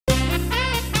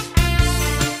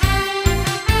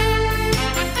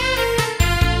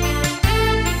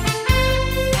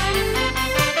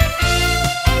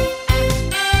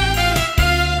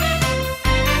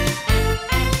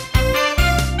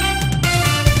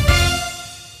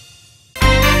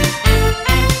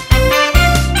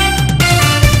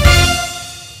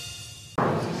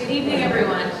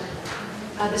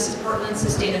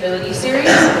sustainability series.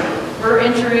 We're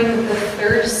entering the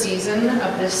third season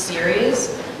of this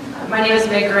series. My name is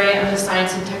Meg Gray. I'm the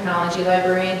Science and Technology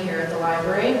Librarian here at the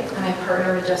library, and I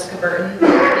partner with Jessica Burton,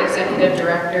 the Executive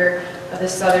Director of the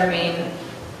Southern Maine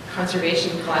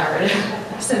Conservation Collaborative,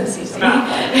 SMCC,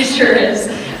 it sure is,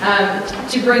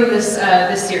 to bring this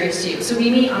series to you. So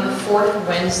we meet on the fourth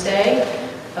Wednesday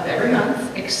of every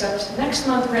month, except next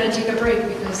month we're going to take a break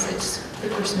because it's the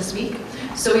Christmas week.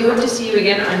 So we hope to see you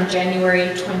again on January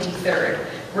 23rd.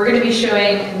 We're going to be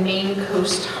showing Maine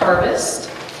Coast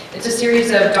Harvest. It's a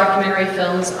series of documentary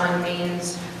films on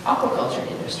Maine's aquaculture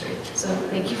industry. So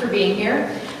thank you for being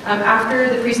here.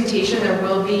 After the presentation, there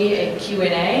will be a Q&A,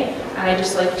 and I'd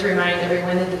just like to remind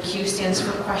everyone that the Q stands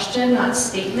for question, not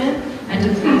statement, and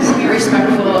to please be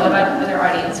respectful of other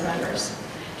audience members.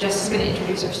 Jess is going to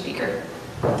introduce our speaker.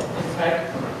 Thanks,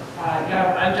 Meg.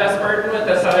 I'm Jess Burton with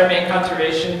the Southern Maine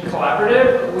Conservation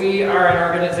Collaborative. We are an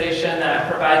organization that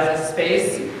provides a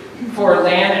space for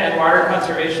land and water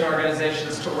conservation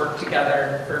organizations to work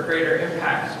together for greater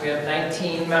impact. We have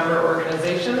 19 member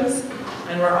organizations,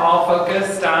 and we're all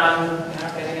focused on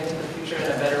getting into the future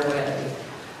in a better way.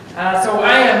 So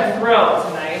I am thrilled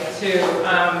tonight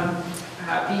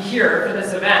to be here for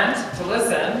this event, to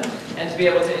listen, and to be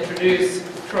able to introduce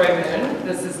Troy Moon,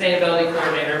 the Sustainability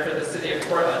Coordinator for the City of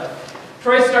Portland.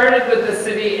 Troy started with the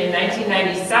city in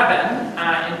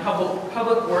 1997 in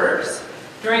public works.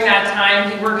 During that time,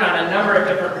 he worked on a number of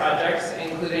different projects,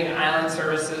 including island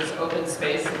services, open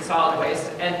space, and solid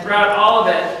waste. And throughout all of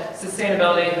it,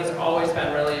 sustainability has always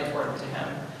been really important to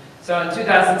him. So in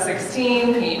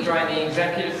 2016, he joined the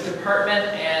executive department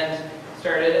and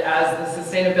started as the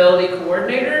sustainability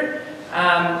coordinator,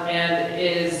 and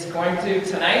is going to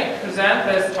tonight present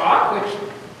this talk, which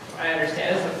I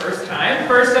understand is the first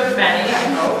of many, I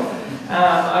hope.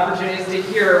 Opportunities to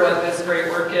hear what this great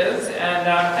work is, and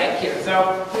thank you.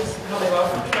 So please help me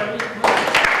welcome Troy.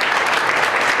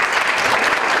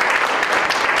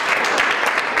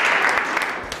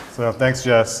 So thanks,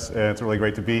 Jess. It's really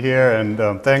great to be here,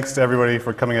 and thanks to everybody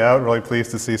for coming out. Really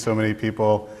pleased to see so many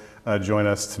people join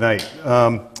us tonight.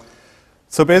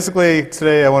 So basically,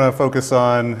 today I want to focus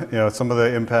on some of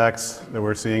the impacts that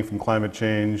we're seeing from climate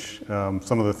change,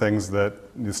 some of the things that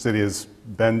the city has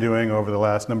been doing over the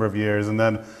last number of years, and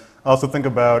then also think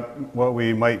about what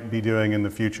we might be doing in the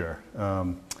future.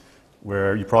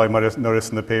 Where you probably might have noticed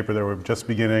in the paper that we're just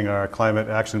beginning our climate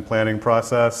action planning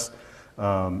process,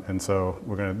 and so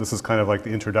this is kind of like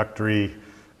the introductory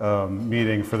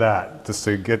meeting for that, just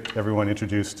to get everyone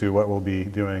introduced to what we'll be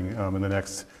doing in the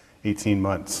next 18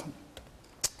 months.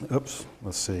 Oops,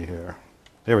 let's see here.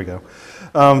 There we go.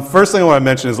 First thing I want to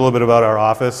mention is a little bit about our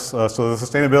office. So the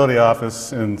Sustainability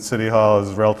Office in City Hall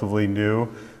is relatively new.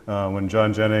 When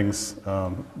John Jennings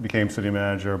became city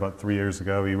manager about 3 years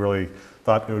ago, he really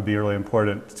thought it would be really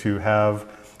important to have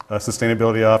a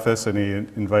sustainability office, and he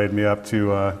invited me up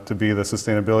to be the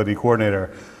sustainability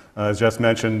coordinator. As Jess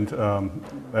mentioned,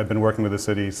 I've been working with the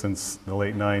city since the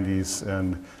late 90s,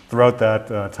 and throughout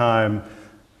that time,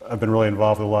 I've been really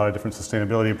involved with a lot of different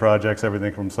sustainability projects,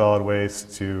 everything from solid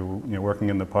waste to working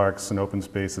in the parks and open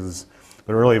spaces,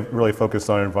 but really focused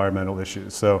on environmental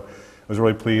issues. So I was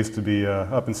really pleased to be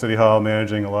up in City Hall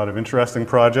managing a lot of interesting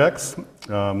projects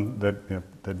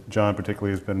that John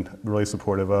particularly has been really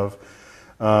supportive of.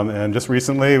 And just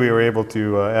recently we were able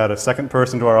to add a second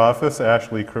person to our office,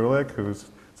 Ashley Krulik,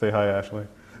 say hi, Ashley.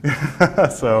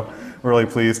 So we're really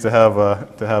pleased to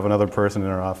have another person in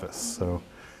our office. So.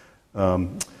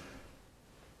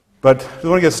 But we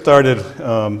want to get started.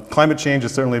 Climate change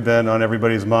has certainly been on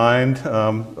everybody's mind,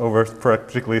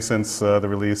 particularly since the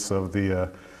release of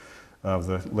the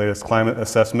latest climate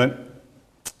assessment.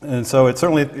 And so it's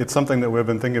something that we've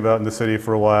been thinking about in the city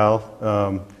for a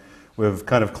while. We've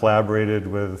kind of collaborated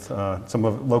with some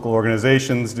of local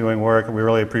organizations doing work, and we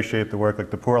really appreciate the work. Like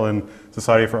the Portland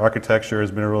Society for Architecture has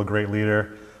been a real great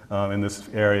leader in this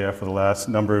area for the last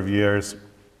number of years,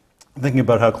 thinking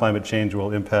about how climate change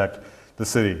will impact the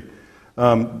city.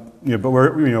 But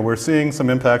we're seeing some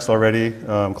impacts already.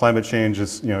 Climate change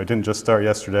it didn't just start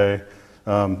yesterday.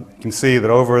 You can see that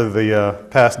over the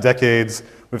past decades,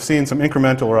 we've seen some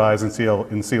incremental rise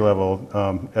in sea level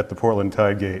at the Portland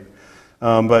Tide Gate.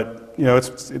 But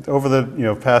over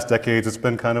the past decades, it's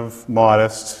been kind of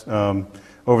modest.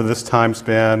 Over this time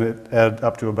span, it added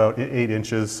up to about 8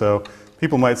 inches. So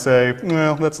people might say,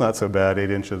 well, that's not so bad, 8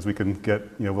 inches. We can get,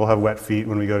 we'll have wet feet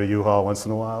when we go to U-Haul once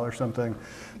in a while or something.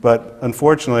 But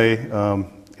unfortunately,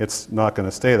 it's not going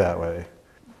to stay that way.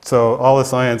 So all the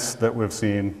science that we've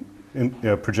seen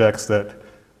projects that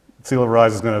sea level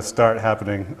rise is going to start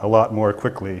happening a lot more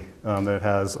quickly than it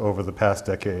has over the past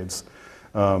decades.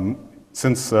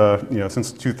 since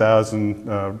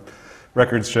 2000,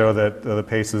 records show that the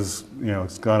pace is,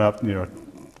 it's gone up,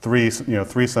 3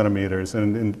 centimeters,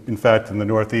 and in fact, in the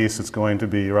Northeast, it's going to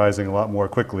be rising a lot more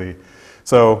quickly.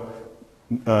 So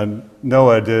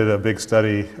NOAA did a big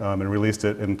study and released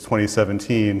it in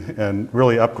 2017, and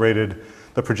really upgraded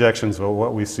the projections of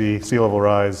what we see sea level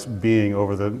rise being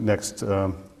over the next,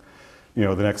 the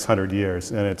next 100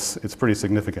 years, and it's pretty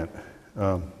significant.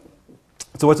 So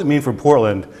what's it mean for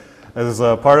Portland? As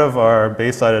part of our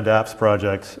Bayside Adapts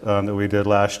project that we did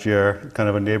last year, kind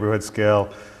of a neighborhood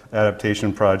scale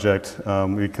adaptation project,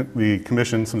 we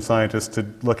commissioned some scientists to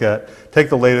take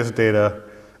the latest data,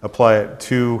 apply it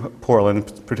to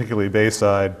Portland, particularly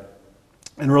Bayside,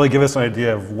 and really give us an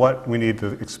idea of what we need to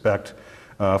expect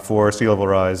for sea level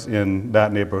rise in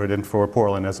that neighborhood and for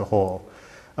Portland as a whole.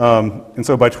 And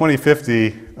so by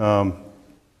 2050, on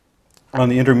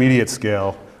the intermediate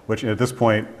scale, which at this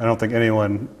point, I don't think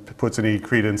anyone puts any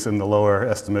credence in the lower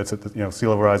estimates that sea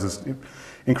level rise is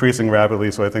increasing rapidly,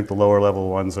 so I think the lower level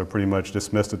ones are pretty much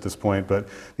dismissed at this point. But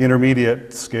the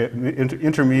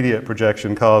intermediate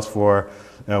projection calls for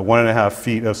 1.5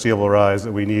 feet of sea level rise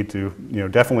that we need to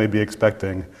definitely be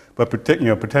expecting, but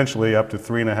potentially up to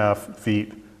 3.5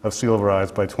 feet of sea level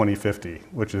rise by 2050,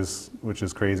 which is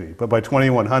crazy. But by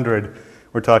 2100,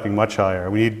 we're talking much higher.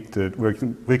 We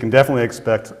can definitely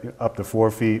expect up to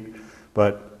 4 feet,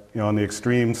 but on the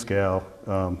extreme scale,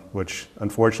 which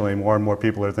unfortunately more and more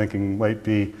people are thinking might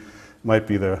be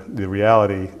the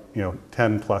reality,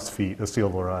 10 plus feet of sea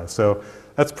level rise. So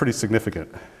that's pretty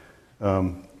significant.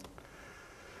 And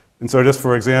so just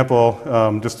for example,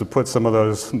 just to put some of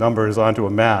those numbers onto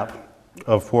a map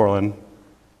of Portland,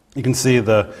 you can see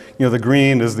the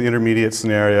green is the intermediate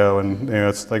scenario, and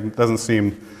it doesn't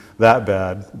seem that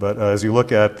bad. But as you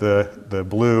look at the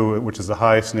blue, which is the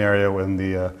high scenario, and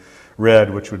the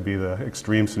red, which would be the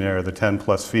extreme scenario, the 10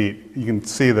 plus feet, you can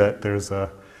see that there's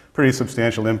a pretty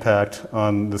substantial impact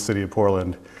on the city of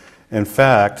Portland. In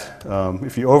fact,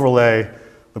 if you overlay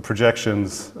the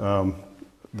projections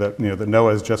that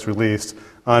NOAA has just released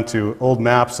onto old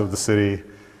maps of the city,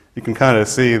 you can kind of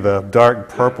see the dark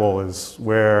purple is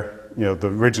where the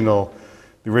original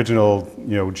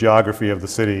geography of the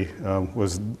city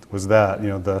was that.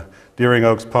 The Deering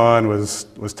Oaks Pond was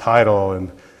tidal,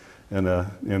 and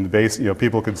the base,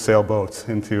 people could sail boats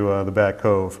into the back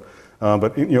cove.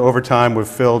 But over time, we've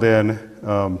filled in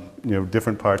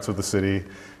different parts of the city.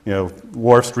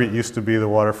 Wharf Street used to be the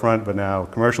waterfront, but now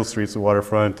Commercial Street's the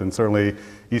waterfront, and certainly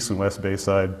East and West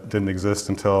Bayside didn't exist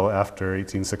until after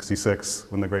 1866,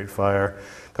 when the Great Fire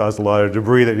caused a lot of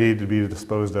debris that needed to be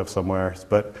disposed of somewhere.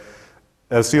 But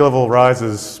as sea level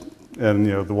rises and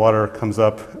the water comes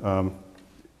up,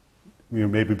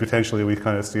 maybe potentially we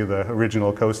kind of see the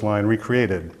original coastline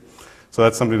recreated. So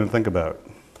that's something to think about.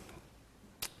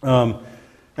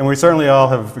 And we certainly all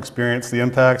have experienced the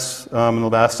impacts in the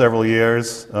last several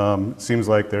years. It seems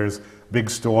like there's big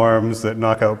storms that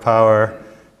knock out power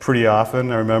pretty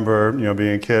often. I remember,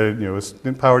 being a kid,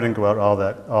 power didn't go out all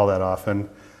that often.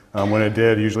 When it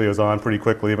did, usually it was on pretty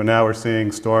quickly. But now we're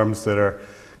seeing storms that are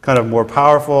kind of more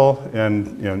powerful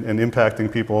and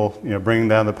impacting people. Bringing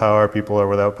down the power. People are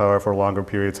without power for a longer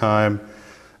period of time.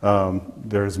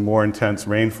 There's more intense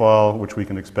rainfall, which we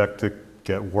can expect to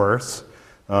get worse.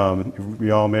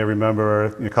 We all may remember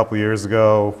a couple years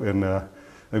ago,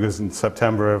 it was in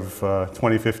September of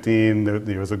 2015,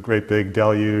 there was a great big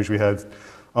deluge. We had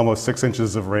almost 6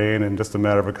 inches of rain in just a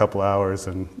matter of a couple hours,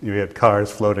 and we had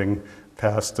cars floating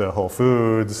past Whole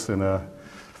Foods, and that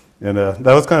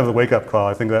was kind of the wake-up call.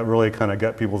 I think that really kind of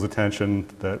got people's attention,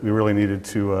 that we really needed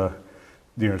to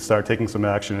start taking some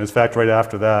action. In fact, right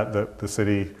after that, the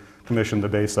city commissioned the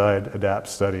Bayside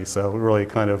Adapts study. So really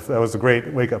that was a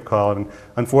great wake-up call. And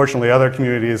unfortunately, other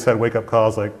communities had wake-up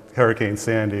calls like Hurricane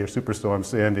Sandy or Superstorm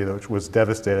Sandy, which was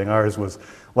devastating. Ours was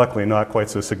luckily not quite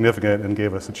so significant and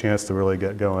gave us a chance to really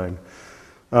get going.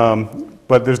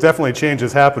 But there's definitely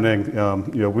changes happening.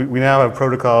 We now have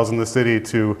protocols in the city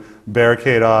to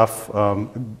barricade off a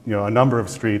number of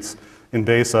streets in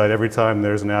Bayside every time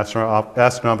there's an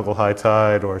astronomical high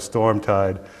tide or storm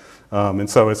tide. And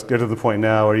so it's getting to the point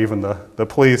now where even the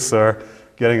police are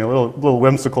getting a little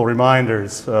whimsical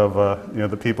reminders of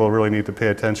the people really need to pay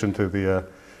attention to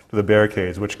the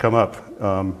barricades, which come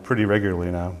up pretty regularly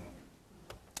now.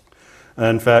 And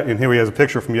in fact, and here we have a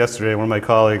picture from yesterday. One of my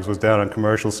colleagues was down on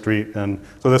Commercial Street, and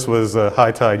so this was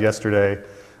high tide yesterday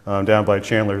down by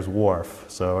Chandler's Wharf.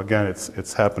 So again,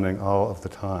 it's happening all of the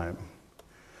time.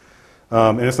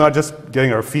 And it's not just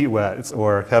getting our feet wet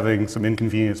or having some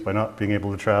inconvenience by not being able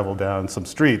to travel down some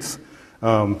streets.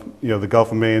 The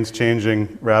Gulf of Maine's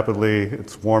changing rapidly.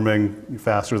 It's warming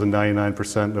faster than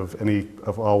 99%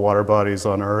 of all water bodies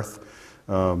on Earth.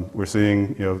 We're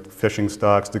seeing, fishing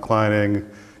stocks declining.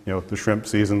 The shrimp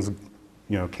season's,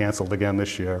 canceled again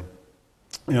this year.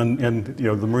 And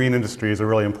the marine industries are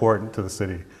really important to the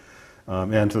city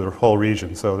and to the whole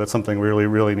region. So that's something we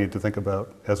really need to think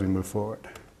about as we move forward.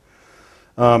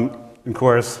 Of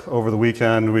course, over the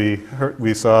weekend,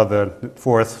 we saw the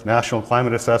 4th National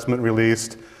Climate Assessment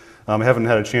released. I haven't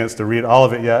had a chance to read all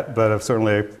of it yet, but I've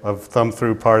thumbed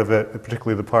through part of it,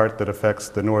 particularly the part that affects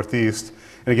the Northeast.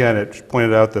 And again, it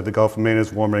pointed out that the Gulf of Maine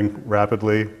is warming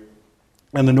rapidly.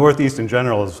 And the Northeast in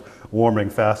general is warming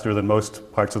faster than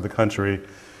most parts of the country.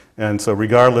 And so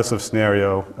regardless of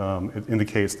scenario, it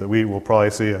indicates that we will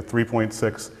probably see a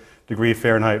 3.6 degree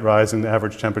Fahrenheit rise in the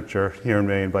average temperature here in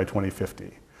Maine by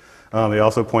 2050. They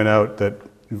also point out that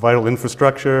vital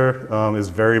infrastructure is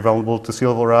very vulnerable to sea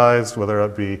level rise, whether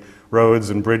it be roads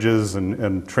and bridges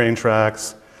and train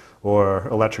tracks or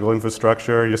electrical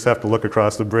infrastructure. You just have to look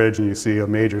across the bridge and you see a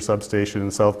major substation in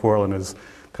South Portland is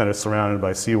kind of surrounded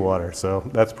by seawater. So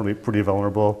that's pretty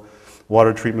vulnerable.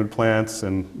 Water treatment plants,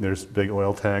 and there's big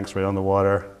oil tanks right on the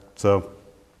water. So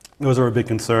those are a big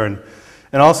concern.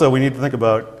 And also we need to think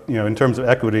about, in terms of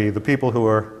equity, the people who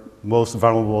are most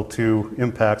vulnerable to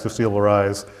impacts of sea level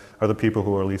rise are the people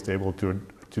who are least able to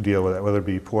deal with it, whether it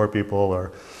be poor people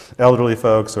or elderly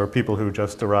folks or people who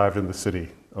just arrived in the city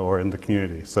or in the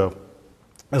community. So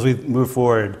as we move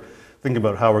forward, think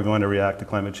about how we're going to react to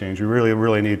climate change. We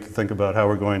really need to think about how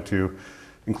we're going to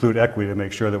include equity to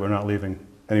make sure that we're not leaving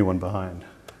anyone behind.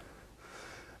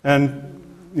 And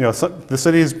the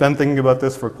city's been thinking about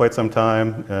this for quite some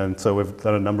time, and so we've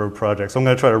done a number of projects. So I'm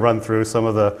going to try to run through some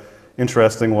of the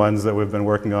interesting ones that we've been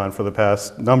working on for the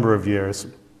past number of years.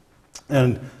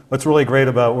 And what's really great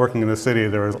about working in the city,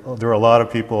 there are a lot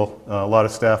of people, a lot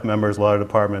of staff members, a lot of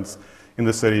departments in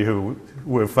the city who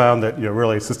have found that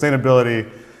really sustainability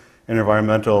and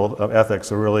environmental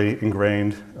ethics are really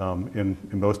ingrained in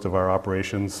most of our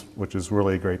operations, which is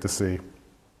really great to see.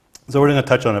 So we're going to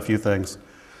touch on a few things.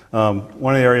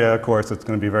 One area, of course, that's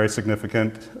going to be very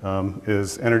significant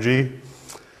is energy.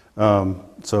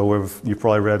 So you've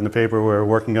probably read in the paper we're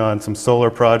working on some solar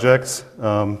projects.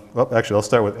 Actually, I'll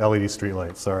start with LED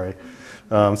streetlights. Sorry.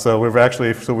 So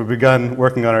we've begun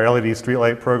working on our LED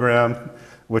streetlight program,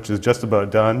 which is just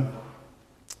about done.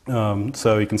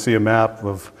 So you can see a map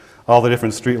of all the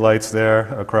different streetlights there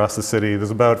across the city.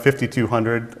 There's about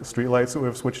 5,200 streetlights that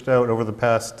we've switched out over the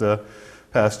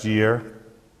past year.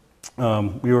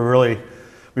 We really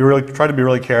tried to be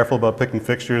really careful about picking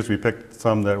fixtures. We picked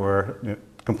some that were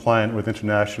compliant with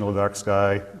international dark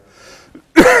sky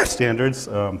standards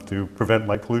to prevent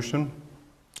light pollution,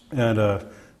 and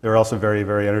they're also very,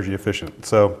 very energy efficient.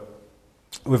 So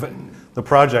the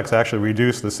projects actually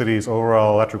reduced the city's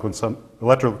overall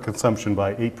electrical consumption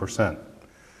by 8%.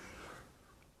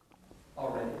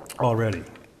 Already,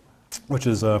 which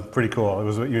is pretty cool.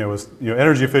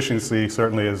 Energy efficiency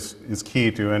certainly is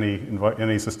key to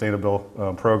any sustainable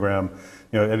program.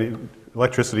 Any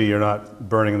electricity you're not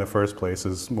burning in the first place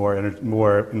is more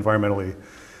environmentally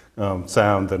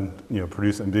sound than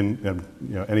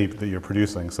any that you're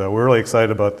producing. So we're really excited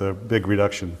about the big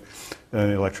reduction in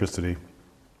electricity.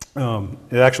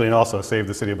 It actually also saved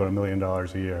the city about $1 million a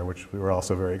year, which we were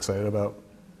also very excited about.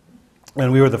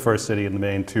 And we were the first city in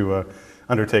Maine to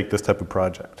undertake this type of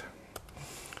project.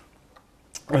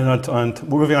 And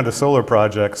moving on to solar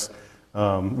projects,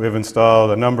 we've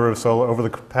installed a number of over the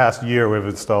past year, we've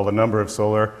installed a number of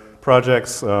solar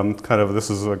projects. This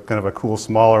is kind of a cool,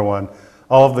 smaller one.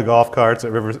 All of the golf carts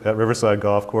at Riverside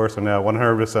Golf Course are now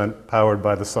 100% powered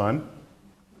by the sun,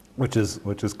 which is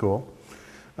cool.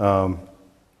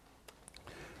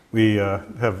 We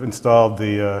have installed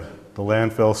the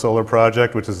landfill solar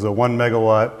project, which is a 1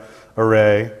 megawatt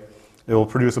array. It will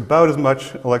produce about as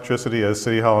much electricity as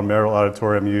City Hall and Merrill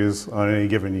Auditorium use on any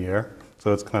given year,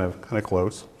 so it's kind of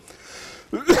close.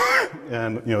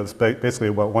 And it's basically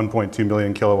about 1.2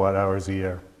 million kilowatt hours a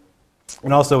year.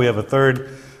 And also we have a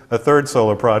third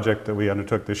solar project that we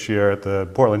undertook this year at the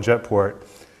Portland Jetport,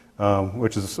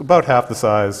 which is about half the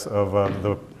size of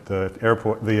the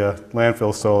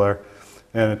landfill solar,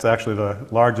 and it's actually the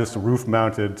largest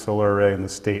roof-mounted solar array in the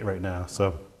state right now.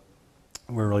 So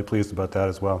we're really pleased about that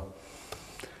as well.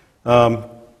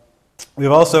 We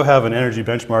also have an energy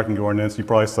benchmarking ordinance. You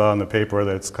probably saw in the paper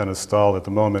that it's kind of stalled at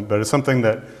the moment, but it's something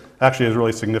that actually is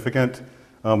really significant.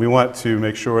 We want to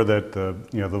make sure that the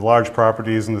large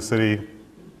properties in the city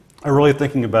are really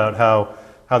thinking about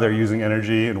how they're using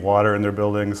energy and water in their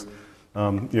buildings.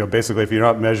 Basically, if you're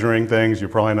not measuring things, you're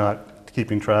probably not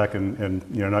keeping track and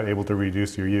not able to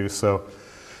reduce your use. So,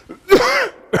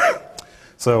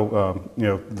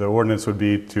 the ordinance would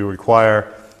be to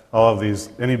require all of these,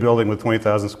 any building with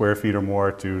 20,000 square feet or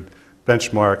more to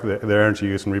benchmark their energy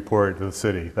use and report it to the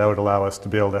city. That would allow us to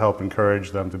be able to help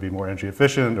encourage them to be more energy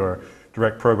efficient or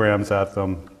direct programs at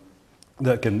them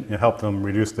that can help them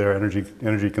reduce their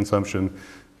energy consumption,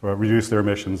 or reduce their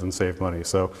emissions and save money.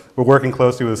 So we're working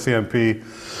closely with the CMP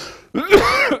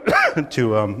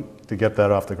to get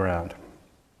that off the ground.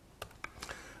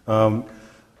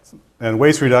 And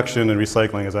waste reduction and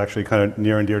recycling is actually kind of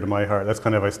near and dear to my heart. That's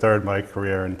kind of, I started my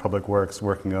career in public works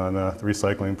working on the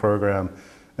recycling program.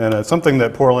 And it's something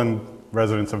that Portland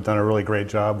residents have done a really great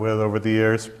job with over the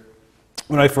years.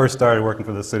 When I first started working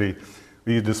for the city,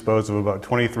 we disposed of about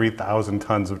 23,000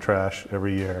 tons of trash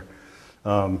every year.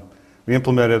 We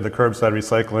implemented the curbside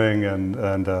recycling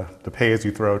and the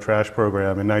pay-as-you-throw trash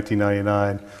program in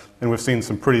 1999, and we've seen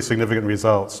some pretty significant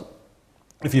results.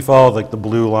 If you follow the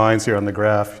blue lines here on the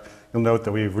graph, you'll note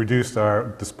that we've reduced our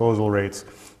disposal rates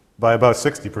by about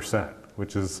 60%,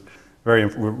 which is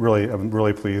I'm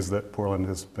really pleased that Portland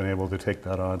has been able to take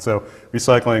that on. So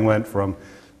recycling went from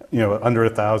under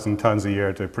 1,000 tons a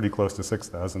year to pretty close to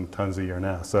 6,000 tons a year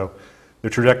now. So the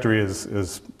trajectory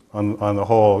is on the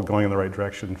whole going in the right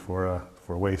direction for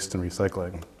waste and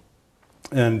recycling.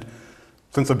 And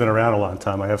since I've been around a long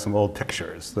time, I have some old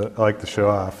pictures that I like to show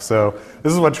off. So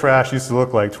this is what trash used to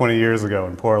look like 20 years ago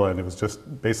in Portland. It was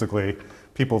just basically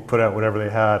people put out whatever they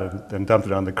had and dumped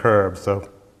it on the curb. So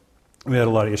we had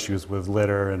a lot of issues with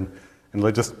litter and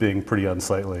just being pretty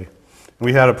unsightly. And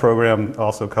we had a program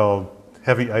also called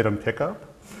Heavy Item Pickup.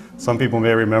 Some people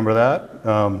may remember that.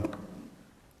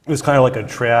 It was kind of like a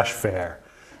trash fair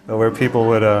where people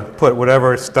would put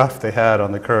whatever stuff they had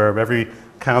on the curb. Every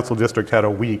council district had a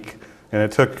week, and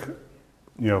it took,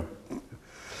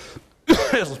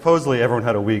 supposedly everyone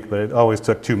had a week, but it always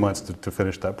took 2 months to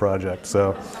finish that project.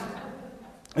 So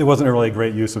it wasn't a really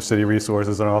great use of city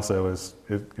resources, and also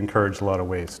it encouraged a lot of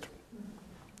waste.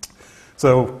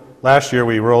 So last year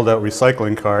we rolled out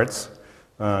recycling carts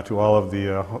to all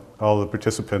the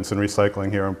participants in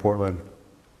recycling here in Portland.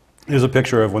 Here's a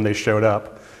picture of when they showed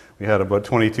up. We had about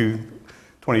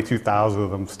 22,000 of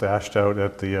them stashed out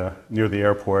at near the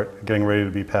airport, getting ready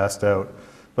to be passed out.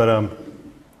 But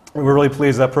we're really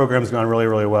pleased that program's gone really,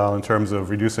 really well in terms of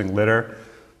reducing litter.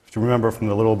 If you remember from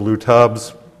the little blue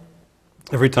tubs,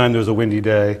 every time there was a windy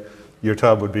day, your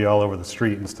tub would be all over the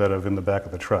street instead of in the back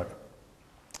of the truck.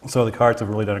 So the carts have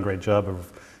really done a great job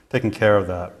of taking care of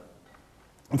that.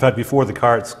 In fact, before the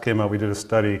carts came out, we did a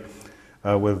study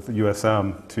with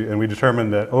USM, and we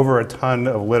determined that over a ton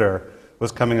of litter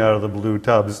was coming out of the blue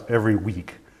tubs every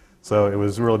week. So it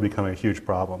was really becoming a huge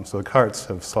problem. So the carts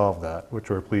have solved that, which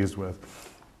we're pleased with.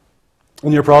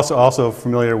 And you're also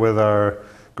familiar with our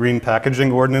green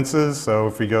packaging ordinances. So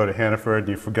if you go to Hannaford and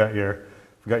you forgot your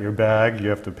bag, you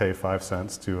have to pay 5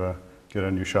 cents to get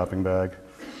a new shopping bag.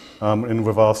 And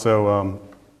we've also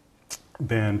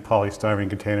banned polystyrene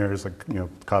containers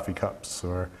like coffee cups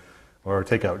or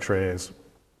takeout trays.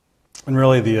 And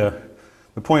really the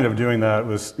point of doing that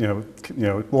was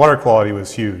water quality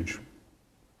was huge.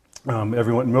 A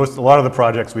lot of the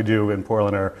projects we do in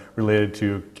Portland are related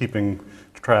to keeping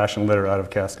trash and litter out of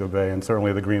Casco Bay, and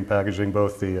certainly the green packaging,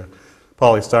 both the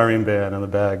polystyrene ban and the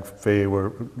bag fee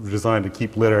were designed to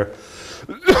keep litter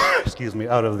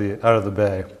out of the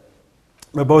bay.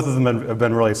 But both of them have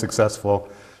been really successful.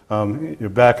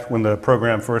 Back when the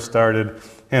program first started,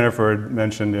 Hannaford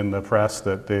mentioned in the press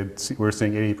that we're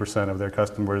seeing 80% of their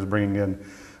customers bringing in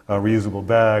reusable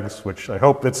bags, which I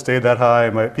hope it stayed that high.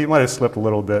 It might have slipped a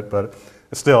little bit, but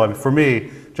still, for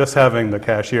me, just having the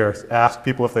cashier ask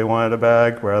people if they wanted a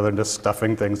bag rather than just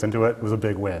stuffing things into it was a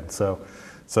big win. So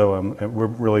we're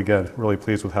really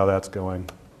pleased with how that's going.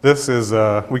 This is,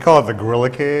 we call it the gorilla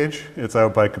cage. It's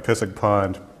out by Capissic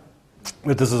Pond.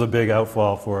 But this is a big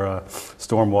outfall for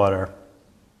stormwater.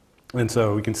 And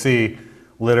so we can see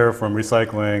litter from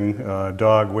recycling,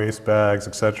 dog waste bags,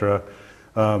 etc.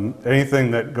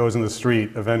 Anything that goes in the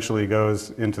street eventually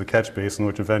goes into the catch basin,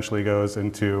 which eventually goes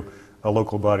into a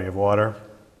local body of water.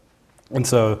 And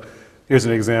so here's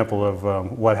an example of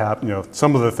what happened,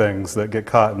 some of the things that get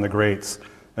caught in the grates.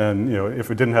 And if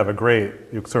it didn't have a grate,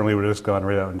 it certainly would have just gone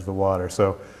right out into the water.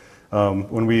 So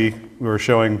when we were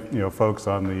showing folks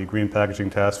on the Green Packaging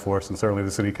Task Force and certainly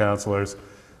the city councilors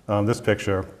this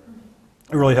picture,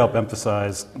 it really helped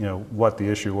emphasize what the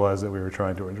issue was that we were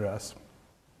trying to address.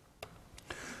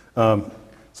 So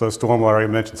stormwater, I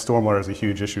mentioned stormwater is a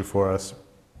huge issue for us.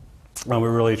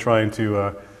 We're really trying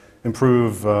to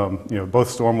improve both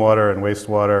stormwater and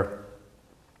wastewater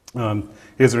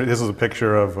This is a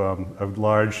picture of a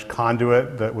large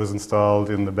conduit that was installed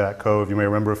in the back cove. You may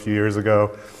remember a few years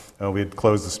ago, we had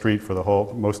closed the street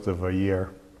for most of a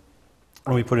year.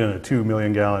 And we put in a 2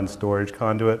 million gallon storage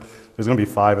conduit. There's going to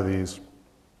be 5 of these,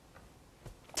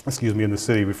 in the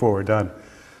city before we're done.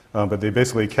 But they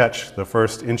basically catch the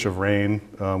first inch of rain,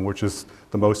 which is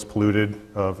the most polluted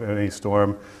of any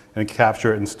storm, and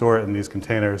capture it and store it in these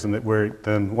containers. And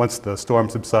then once the storm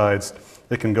subsides,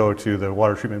 it can go to the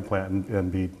water treatment plant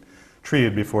and be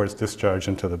treated before it's discharged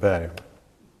into the bay.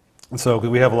 And so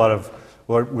we have a lot of,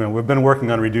 we've been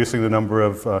working on reducing the number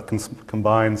of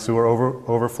combined sewer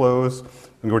overflows,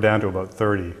 and we're down to about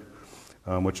 30,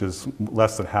 which is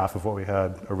less than half of what we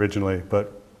had originally.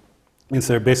 But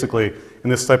so basically, in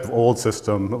this type of old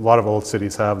system, a lot of old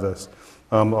cities have this.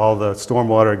 All the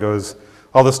stormwater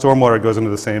goes into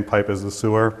the same pipe as the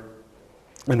sewer.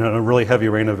 And in a really heavy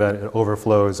rain event, it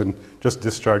overflows and just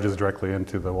discharges directly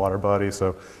into the water body.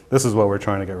 So this is what we're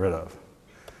trying to get rid of.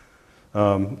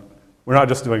 We're not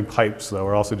just doing pipes, though.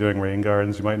 We're also doing rain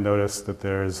gardens. You might notice that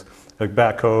there's like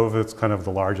Back Cove. It's kind of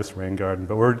the largest rain garden.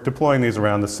 But we're deploying these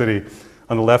around the city.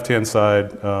 On the left-hand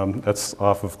side, that's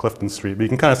off of Clifton Street. But you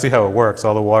can kind of see how it works.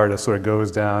 All the water just sort of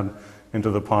goes down into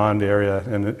the pond area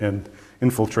and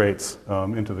infiltrates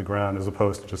into the ground as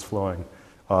opposed to just flowing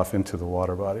off into the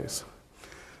water bodies.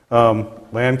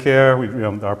 Land care,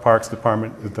 our parks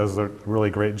department does a really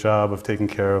great job of taking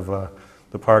care of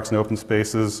the parks and open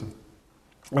spaces.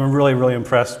 I'm really, really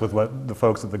impressed with what the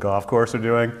folks at the golf course are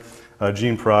doing.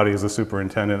 Gene Perotti is the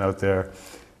superintendent out there,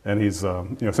 and he's,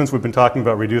 since we've been talking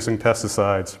about reducing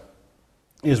pesticides,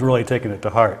 he's really taken it to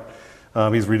heart.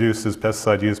 He's reduced his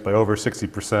pesticide use by over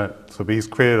 60%. So he's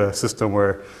created a system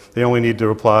where they only need to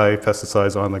apply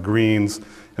pesticides on the greens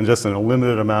and just in a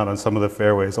limited amount on some of the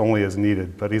fairways, only as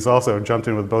needed. But he's also jumped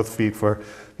in with both feet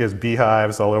he has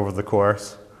beehives all over the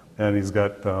course, and he's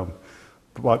got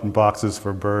button boxes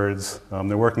for birds.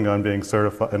 They're working on being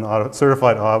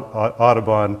certified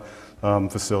Audubon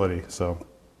facility. So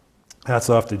hats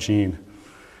off to Gene.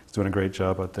 He's doing a great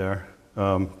job out there.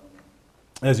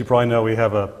 As you probably know, we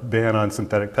have a ban on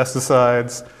synthetic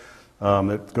pesticides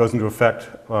that goes into effect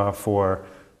for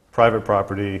private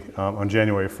property on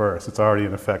January 1st. It's already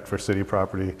in effect for city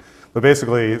property. But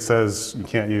basically, it says you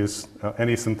can't use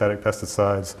any synthetic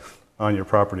pesticides on your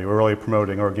property. We're really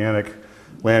promoting organic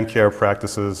land care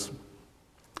practices,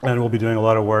 and we'll be doing a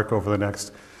lot of work over the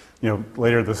next,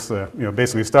 later this,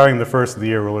 basically starting the first of the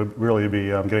year, we'll really be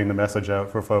getting the message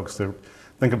out for folks to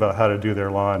think about how to do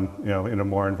their lawn, in a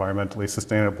more environmentally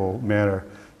sustainable manner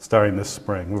starting this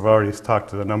spring. We've already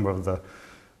talked to a number of the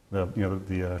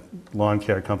lawn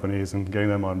care companies and getting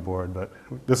them on board, but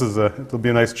it'll be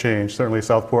a nice change. Certainly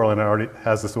South Portland already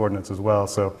has this ordinance as well,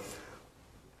 so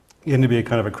you need to be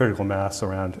kind of a critical mass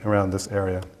around this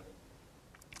area.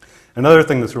 Another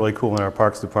thing that's really cool in our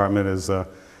parks department is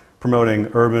promoting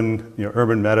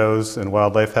urban meadows and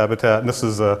wildlife habitat. And this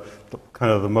is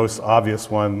kind of the most obvious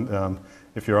one.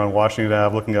 If you're on Washington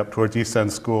Ave looking up towards East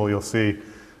End School, you'll see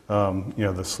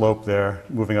the slope there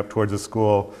moving up towards the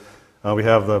school. We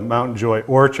have the Mountain Joy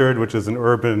Orchard, which is an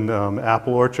urban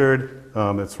apple orchard.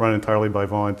 It's run entirely by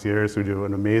volunteers who do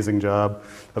an amazing job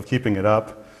of keeping it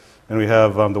up. And we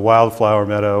have the Wildflower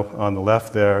Meadow on the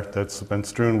left there that's been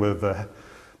strewn with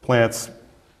plants,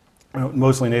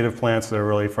 mostly native plants that are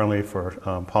really friendly for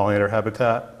pollinator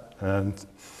habitat. And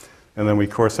then we,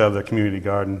 of course, have the community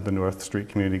garden, the North Street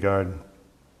Community Garden.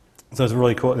 So it's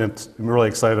really cool. I'm really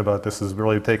excited about this. It's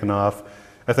really taken off.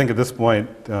 I think at this point,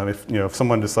 if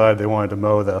someone decided they wanted to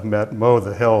mow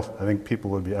the hill, I think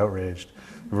people would be outraged.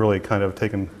 We've really kind of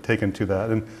taken to that,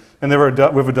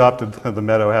 and we've adopted the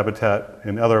meadow habitat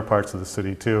in other parts of the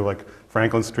city too, like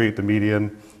Franklin Street, the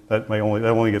median. That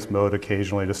only gets mowed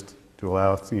occasionally just to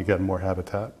allow you get more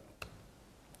habitat.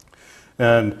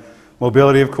 And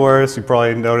mobility, of course, you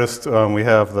probably noticed we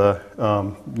have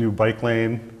the new bike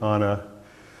lane on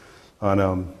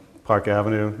Park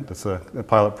Avenue. That's a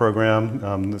pilot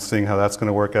program, seeing how that's going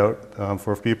to work out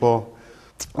for people.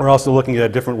 We're also looking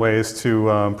at different ways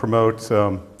to promote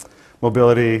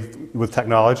mobility with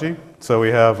technology. So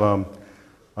we have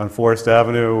on Forest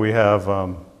Avenue, we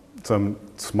have some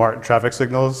smart traffic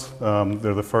signals.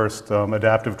 They're the first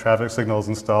adaptive traffic signals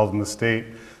installed in the state.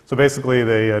 So basically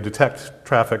they detect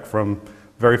traffic from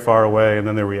very far away, and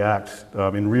then they react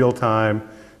in real time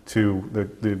to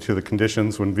the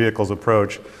conditions when vehicles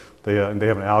approach. They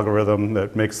have an algorithm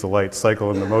that makes the light cycle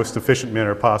in the most efficient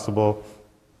manner possible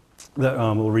that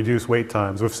will reduce wait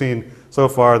times. We've seen, so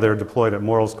far they're deployed at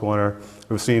Morrill's Corner,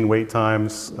 we've seen wait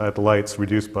times at the lights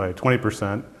reduced by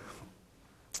 20%.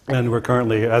 And we're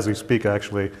currently, as we speak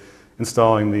actually,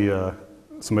 installing the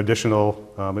some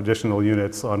additional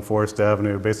units on Forest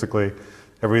Avenue, basically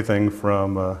everything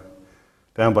from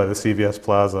down by the CVS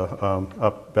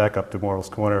Plaza back up to Morrill's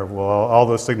Corner. Well, all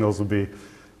those signals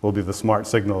will be the smart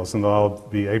signals, and they'll all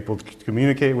be able to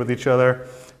communicate with each other.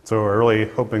 So we're really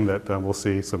hoping that we'll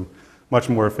see some much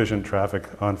more efficient traffic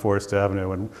on Forest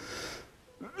Avenue. And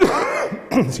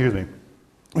excuse me.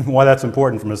 Why that's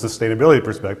important from a sustainability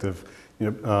perspective,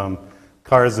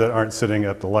 cars that aren't sitting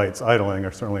at the lights idling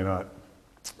are certainly not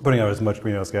putting out as much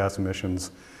greenhouse gas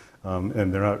emissions,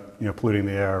 and they're not polluting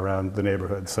the air around the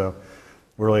neighborhood. So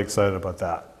we're really excited about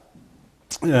that.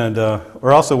 And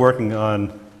we're also working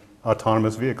on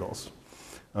autonomous vehicles.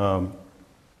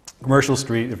 Commercial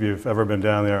Street, if you've ever been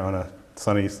down there on a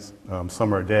sunny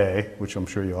summer day, which I'm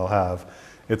sure you all have,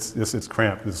 it's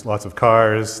cramped. There's lots of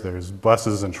cars, there's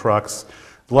buses and trucks.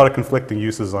 A lot of conflicting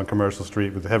uses on Commercial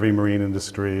Street with the heavy marine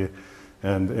industry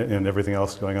and everything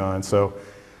else going on. So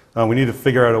we need to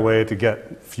figure out a way to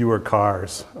get fewer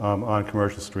cars on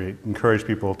Commercial Street, encourage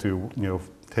people to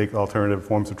take alternative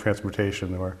forms of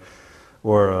transportation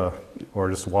or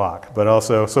just walk. But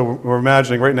also, so we're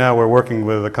imagining, right now we're working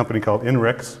with a company called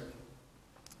INRIX.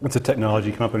 It's a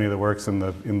technology company that works in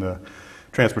the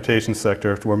transportation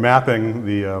sector. We're mapping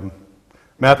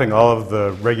all of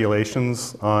the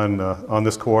regulations on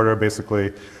this corridor,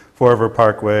 basically Forever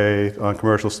Parkway on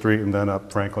Commercial Street and then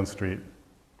up Franklin Street.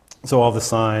 So all the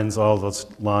signs, all those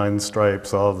lines,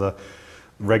 stripes, all the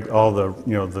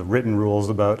written rules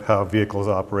about how vehicles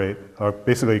operate are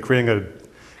basically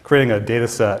creating a data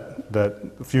set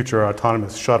that the future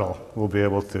autonomous shuttle will be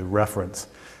able to reference.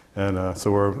 And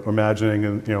so we're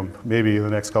imagining, maybe in the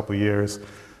next couple of years,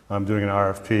 doing an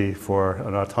RFP for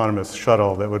an autonomous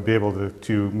shuttle that would be able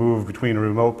to move between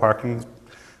remote parking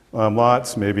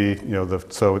lots, maybe,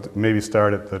 so maybe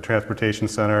start at the transportation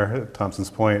center at Thompson's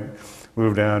Point,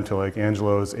 move down to like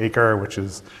Angelo's Acre, which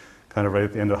is kind of right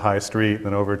at the end of High Street,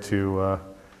 then over to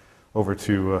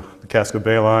the Casco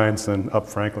Bay lines and up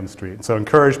Franklin Street. So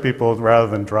encourage people,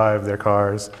 rather than drive their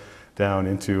cars down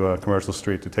into Commercial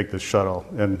Street, to take this shuttle.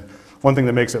 And one thing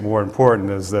that makes it more important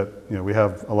is that we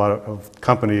have a lot of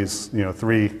companies,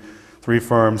 three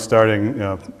firms starting,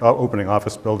 opening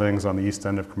office buildings on the east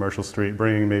end of Commercial Street,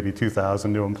 bringing maybe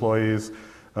 2,000 new employees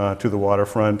to the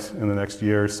waterfront in the next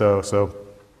year or so. So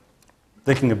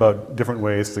thinking about different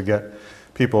ways to get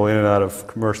people in and out of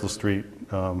Commercial Street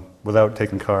without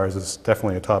taking cars is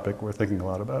definitely a topic we're thinking a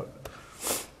lot about.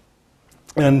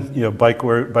 And bike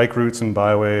routes and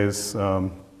byways.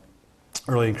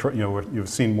 Really, you've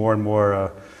seen more and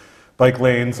more bike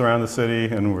lanes around the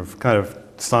city, and we're kind of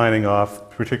signing off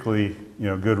particularly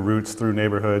good routes through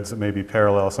neighborhoods that maybe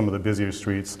parallel some of the busier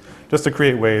streets, just to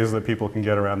create ways that people can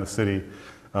get around the city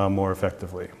more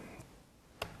effectively.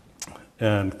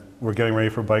 And we're getting ready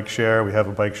for bike share. We have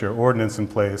a bike share ordinance in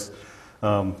place.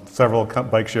 Several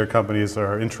bike share companies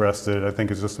are interested. I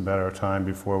think it's just a matter of time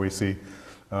before we see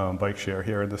bike share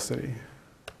here in the city.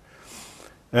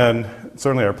 And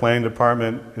certainly our planning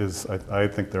department is, I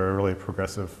think they're a really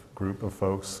progressive group of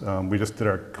folks. We just did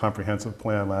our comprehensive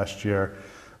plan last year.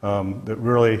 That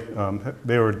really,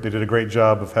 they did a great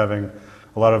job of having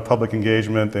a lot of public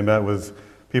engagement. They met with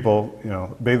people,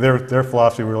 their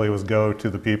philosophy really was go to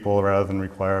the people rather than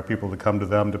require people to come to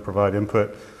them to provide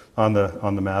input on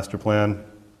the master plan.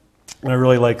 And I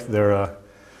really like their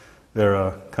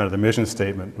kind of the mission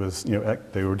statement was,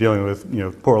 they were dealing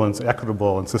with, Portland's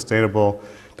equitable and sustainable,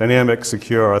 dynamic,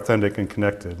 secure, authentic, and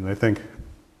connected. And I think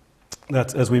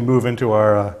that's, as we move into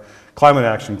our climate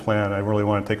action plan, I really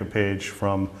want to take a page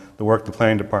from the work the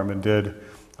planning department did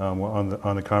on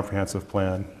the comprehensive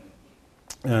plan,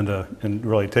 and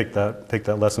really take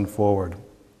that lesson forward.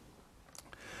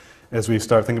 As we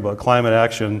start thinking about climate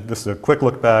action, this is a quick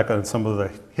look back on some of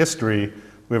the history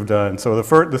we've done. So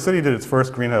the city did its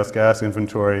first greenhouse gas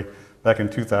inventory back in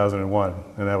 2001,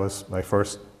 and that was my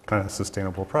first kind of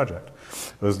sustainable project.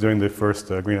 I was doing the first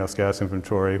greenhouse gas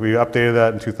inventory. We updated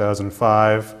that in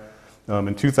 2005.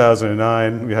 In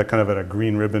 2009, we had kind of a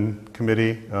green ribbon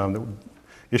committee that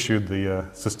issued the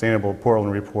Sustainable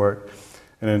Portland Report.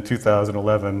 And in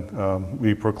 2011,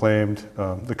 we proclaimed,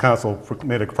 the council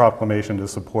made a proclamation to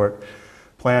support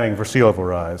planning for sea level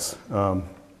rise.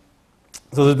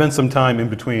 So there's been some time in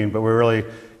between, but we're really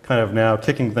kind of now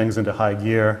kicking things into high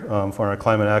gear for our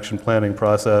climate action planning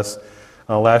process.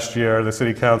 Last year, the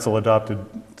City Council adopted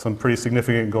some pretty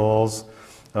significant goals.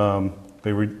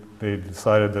 They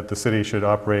decided that the city should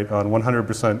operate on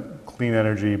 100% clean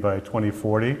energy by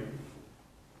 2040,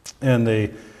 and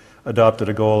they adopted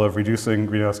a goal of reducing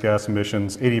greenhouse gas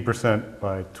emissions 80%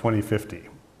 by 2050.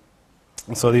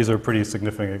 And so these are pretty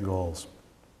significant goals.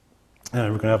 and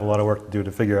we're going to have a lot of work to do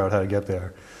to figure out how to get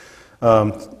there.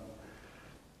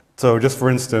 So just for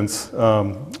instance,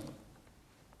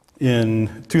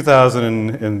 in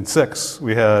 2006,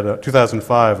 we had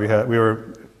 2005. We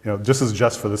were, this is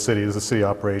just for the city. This is a city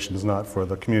operation. It's not for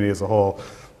the community as a whole.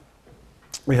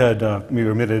 We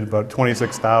emitted about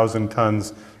 26,000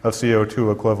 tons of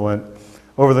CO2 equivalent.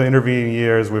 Over the intervening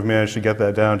years, we've managed to get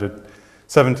that down to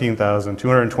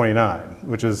 17,229,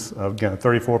 which is, again, a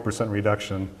 34%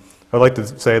 reduction. I'd like to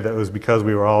say that it was because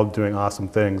we were all doing awesome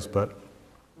things, but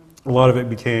a lot of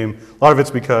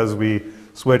it's because we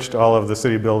switched all of the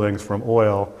city buildings from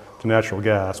oil to natural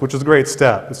gas, which is a great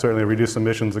step. It certainly reduced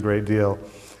emissions a great deal.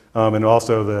 And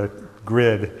also the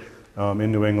grid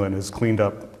in New England is cleaned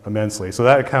up immensely. So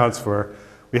that accounts for,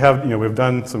 we've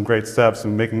done some great steps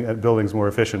in making buildings more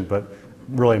efficient, but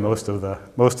really most of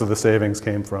the savings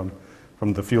came from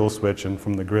the fuel switch and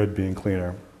from the grid being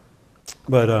cleaner.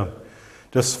 But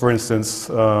just for instance,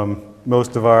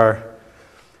 most of our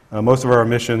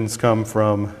emissions come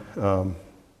from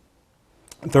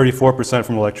 34%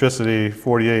 from electricity,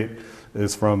 48%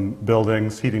 is from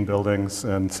buildings, heating buildings,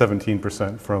 and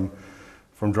 17% from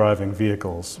driving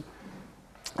vehicles.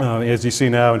 As you see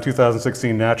now, in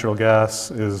 2016, natural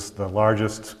gas is the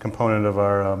largest component of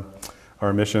our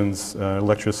emissions,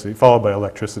 electricity, followed by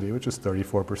electricity, which is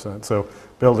 34%. So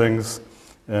buildings,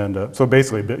 and so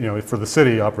basically, for the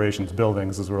city operations,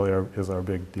 buildings is really our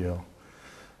big deal.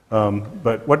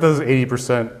 But what does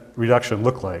 80% reduction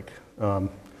look like?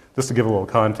 Just to give a little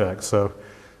context, so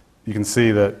you can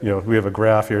see that we have a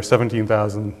graph here,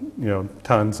 17,000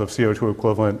 tons of CO2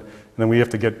 equivalent, and then we have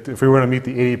to get, if we were to meet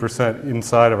the 80%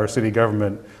 inside of our city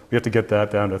government, we have to get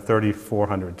that down to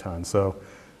 3,400 tons. So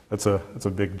that's a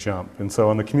big jump. And so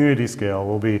on the community scale,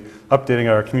 we'll be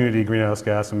updating our community greenhouse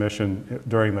gas emission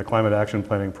during the climate action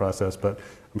planning process, but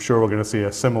I'm sure we're going to see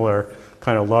a similar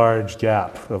kind of large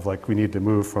gap of like we need to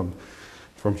move from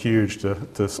huge to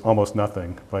almost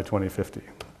nothing by 2050.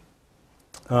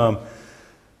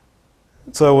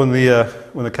 So when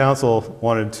the council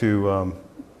wanted to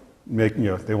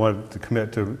they wanted to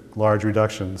commit to large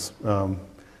reductions,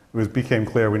 it became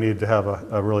clear we needed to have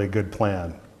a really good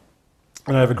plan.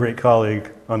 And I have a great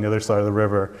colleague on the other side of the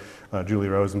river, Julie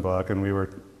Rosenbach, and we were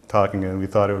talking, and we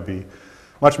thought it would be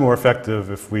much more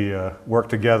effective if we worked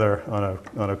together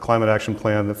on a climate action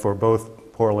plan for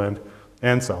both Portland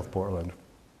and South Portland.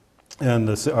 And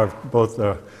both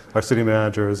our city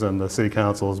managers and the city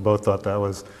councils both thought that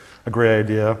was a great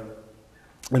idea.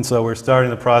 And so we're starting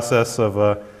the process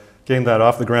of getting that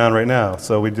off the ground right now.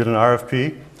 So we did an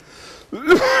RFP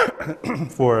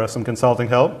for some consulting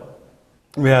help.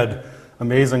 We had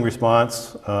amazing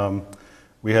response.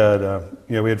 We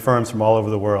had firms from all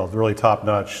over the world, really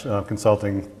top-notch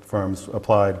consulting firms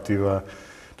applied to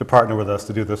partner with us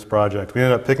to do this project. We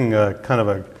ended up picking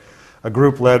a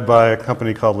group led by a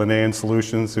company called Linnean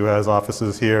Solutions, who has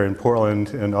offices here in Portland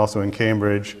and also in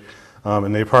Cambridge.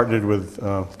 And they partnered with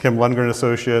Kim Lundgren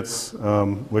Associates,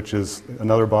 which is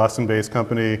another Boston-based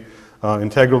company,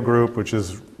 Integral Group,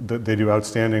 they do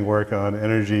outstanding work on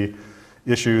energy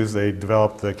issues. They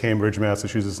developed the Cambridge,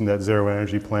 Massachusetts Net Zero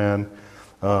Energy Plan.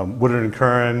 Woodard &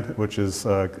 Curran, which is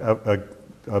a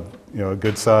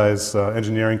good-sized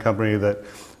engineering company that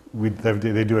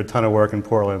they do a ton of work in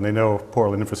Portland. They know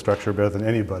Portland infrastructure better than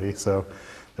anybody, so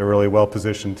they're really well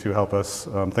positioned to help us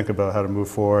think about how to move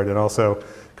forward. And also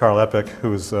Carl Epic,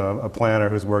 who's a planner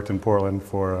who's worked in Portland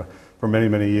for many,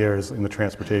 many years in the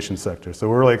transportation sector. So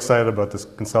we're really excited about this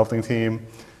consulting team,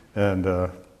 and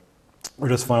we're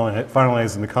just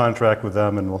finalizing the contract with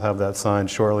them, and we'll have that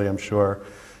signed shortly, I'm sure,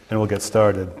 and we'll get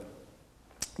started.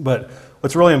 But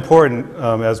what's really important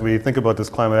as we think about this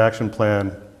climate action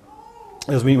plan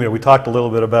is we talked a little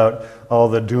bit about all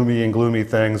the doomy and gloomy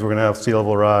things. We're going to have sea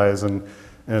level rise, and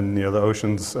the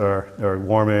oceans are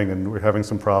warming, and we're having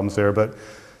some problems there. But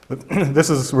this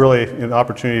is really an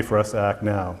opportunity for us to act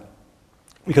now,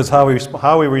 because how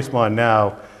we respond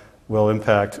now will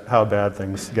impact how bad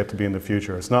things get to be in the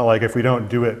future. It's not like if we don't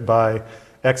do it by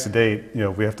X date,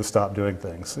 we have to stop doing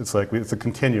things. It's like it's a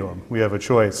continuum. We have a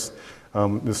choice.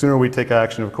 The sooner we take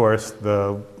action, of course,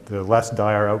 the less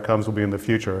dire outcomes will be in the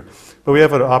future. But we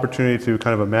have an opportunity to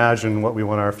kind of imagine what we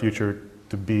want our future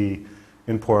to be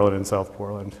in Portland and South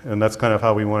Portland. And that's kind of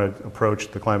how we want to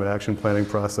approach the climate action planning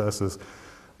process, is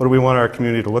what do we want our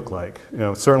community to look like?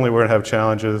 Certainly we're going to have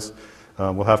challenges.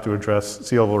 We'll have to address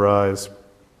sea level rise.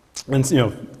 And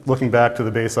looking back to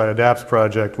the Bayside Adapts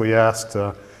project, we had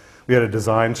a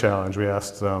design challenge. We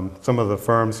asked some of the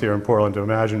firms here in Portland to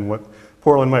imagine what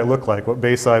Portland might look like, what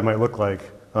Bayside might look like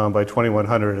by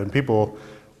 2100, and people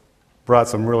brought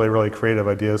some really, really creative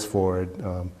ideas forward.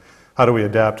 how do we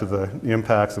adapt to the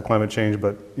impacts of climate change,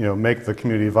 but make the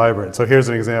community vibrant. So here's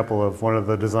an example of one of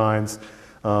the designs.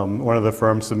 One of the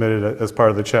firms submitted as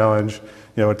part of the challenge,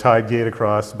 a tide gate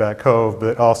across Back Cove,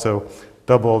 but also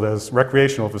doubled as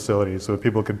recreational facilities, so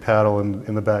people could paddle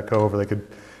in the Back Cove, or they could,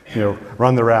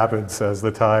 run the rapids as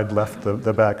the tide left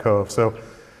the Back Cove. So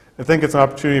I think it's an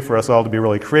opportunity for us all to be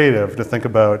really creative, to think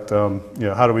about,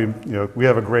 how do we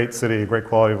have a great city, a great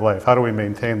quality of life. How do we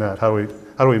maintain that? How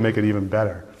do we make it even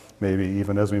better, maybe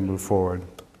even as we move forward?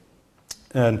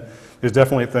 And there's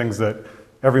definitely things that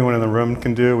everyone in the room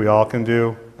can do, we all can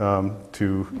do,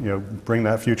 to bring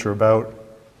that future about.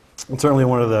 And certainly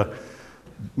one of the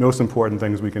most important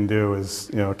things we can do is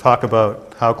talk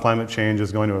about how climate change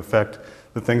is going to affect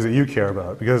the things that you care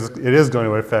about, because it is going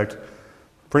to affect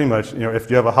pretty much, if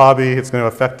you have a hobby, it's going to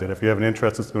affect it. If you have an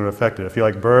interest, it's going to affect it. If you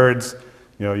like birds,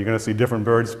 you're going to see different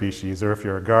bird species. Or if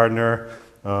you're a gardener,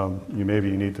 maybe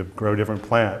you need to grow different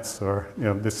plants. Or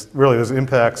there's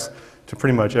impacts to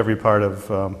pretty much every part of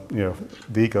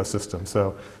the ecosystem.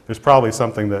 So there's probably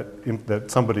something that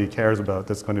somebody cares about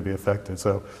that's going to be affected.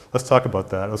 So let's talk about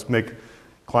that. Let's make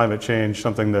climate change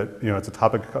something that it's a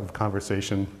topic of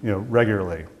conversation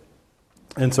regularly.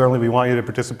 And certainly we want you to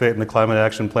participate in the climate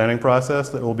action planning process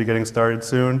that will be getting started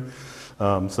soon.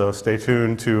 So stay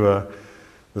tuned to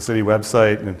the city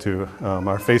website and to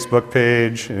our Facebook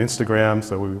page and Instagram.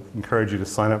 So we encourage you to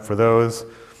sign up for those.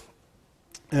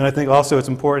 And I think also it's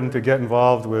important to get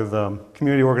involved with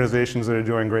community organizations that are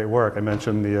doing great work. I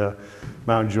mentioned the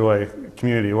Mount Joy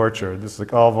Community Orchard. This is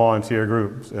like all volunteer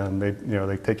groups, and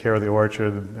they take care of the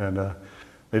orchard, and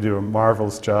they do a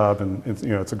marvelous job, and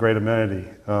it's a great amenity.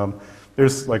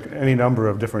 There's like any number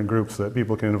of different groups that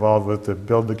people can involve with to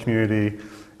build the community.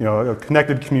 A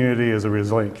connected community is a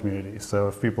resilient community. So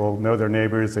if people know their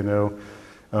neighbors, they know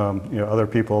other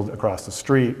people across the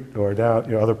street or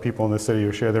down, other people in the city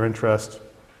who share their interests.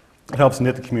 It helps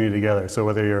knit the community together. So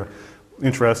whether you're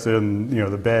interested in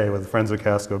the Bay with the Friends of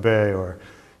Casco Bay, or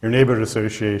your neighborhood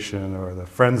association, or the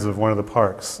Friends of one of the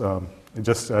parks, I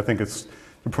think it's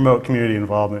to promote community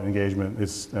involvement and engagement.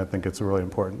 I think it's a really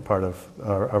important part of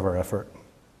our effort.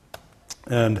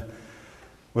 And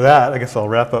with that, I guess I'll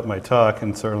wrap up my talk,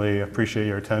 and certainly appreciate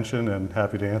your attention and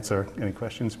happy to answer any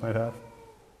questions you might have.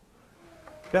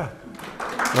 Yeah.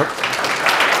 Nope.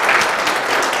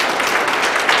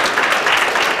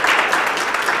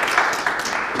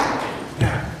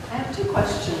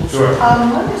 Sure.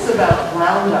 One is about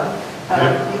Roundup.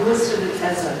 You listed it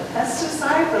as a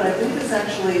pesticide, but I think it's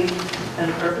actually an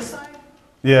herbicide.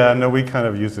 Yeah, no, we kind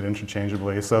of use it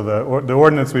interchangeably. So the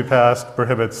ordinance we passed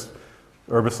prohibits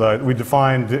herbicide. We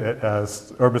defined it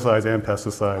as herbicides and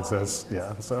pesticides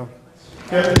so.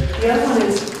 The other one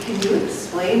is, can you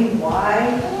explain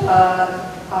why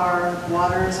our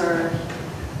waters are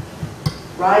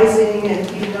rising and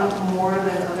heating up more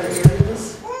than other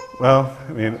areas? Well,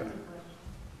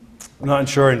 I'm not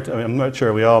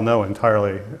sure we all know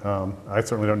entirely. I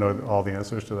certainly don't know all the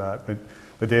answers to that, but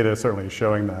the data is certainly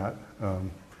showing that. I'm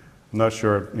not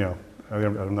sure,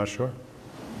 I'm not sure.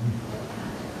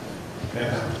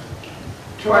 Yeah.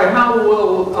 Troy, how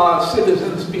will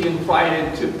citizens be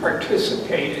invited to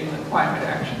participate in the climate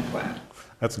action plan?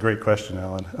 That's a great question,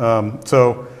 Alan.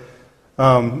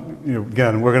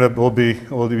 Again, we'll be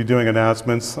doing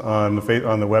announcements on the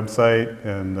website,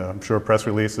 and I'm sure press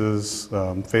releases,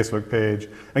 Facebook page.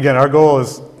 Again, our goal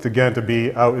is to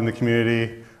be out in the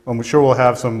community. I'm sure we'll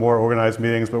have some more organized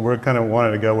meetings, but we're kind of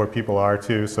wanting to go where people are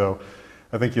too. So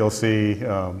I think you'll see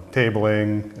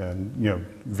tabling and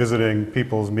visiting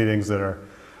people's meetings that are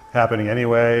happening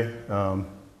anyway.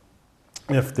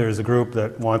 If there's a group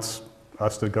that wants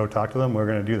us to go talk to them, we're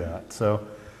going to do that. So.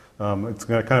 It's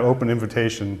going to kind of open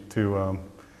invitation to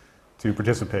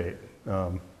participate.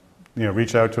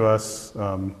 Reach out to us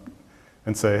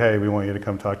and say, hey, we want you to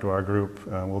come talk to our group.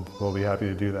 We'll be happy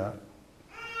to do that.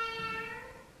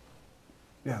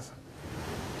 Yes?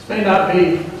 This may not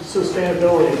be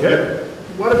sustainability. Yep.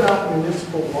 What about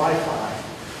municipal Wi-Fi?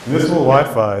 Municipal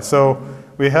Wi-Fi. So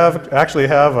we actually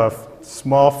have a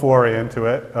small foray into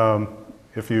it.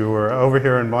 If you were over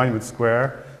here in Monument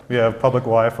Square, we have public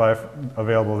Wi-Fi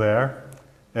available there,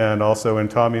 and also in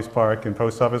Tommy's Park and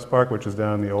Post Office Park, which is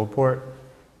down in the Old Port.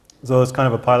 So it's kind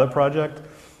of a pilot project.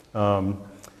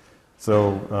 It's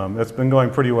been going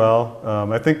pretty well.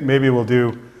 I think maybe we'll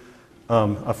do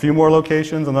a few more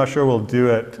locations. I'm not sure we'll do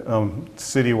it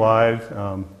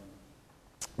citywide.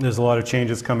 There's a lot of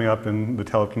changes coming up in the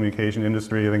telecommunication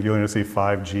industry. I think you're going to see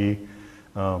 5G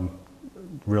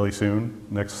really soon,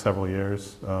 next several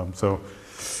years. I'm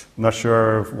not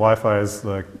sure if Wi-Fi is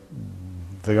they're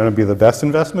going to be the best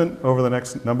investment over the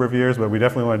next number of years, but we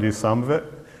definitely want to do some of it.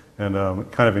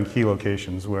 and kind of in key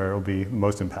locations where it will be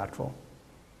most impactful.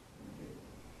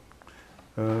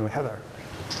 Heather.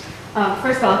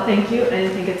 First of all, thank you. I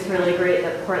think it's really great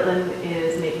that Portland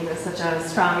is making this such a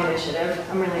strong initiative.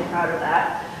 I'm really proud of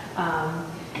that.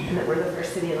 And that we're the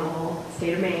first city in the whole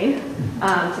state of Maine.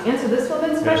 To answer this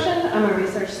woman's question, I'm a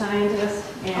research scientist,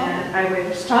 and I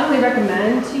would strongly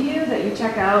recommend to you that you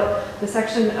check out the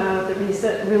section of the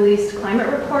recent released climate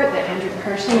report that Andrew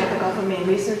Pershing at the Gulf of Maine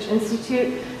Research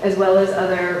Institute, as well as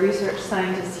other research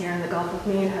scientists here in the Gulf of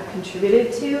Maine have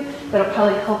contributed to. That'll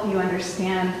probably help you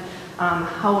understand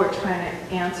how we're trying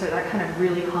to answer that kind of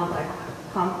really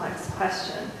complex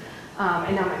question.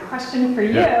 And now my question for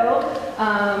you,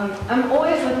 I'm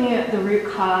always looking at the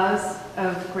root cause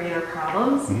of greater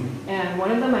problems. And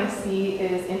one of them I see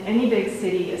is in any big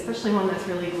city, especially one that's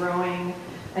really growing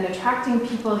and attracting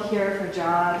people here for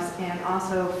jobs and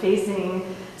also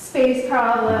facing space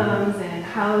problems and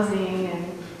housing and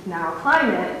now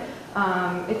climate,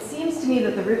 it seems to me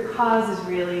that the root cause is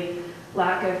really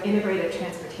lack of integrated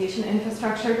transportation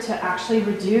infrastructure to actually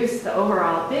reduce the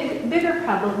overall bigger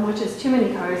problem, which is too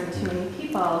many cars and too many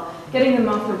people, getting them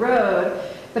off the road.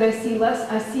 But I see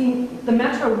the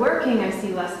metro working, I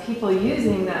see less people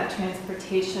using that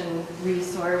transportation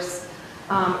resource.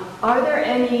 Are there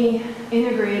any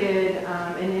integrated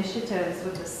initiatives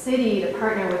with the city to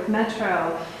partner with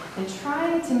Metro and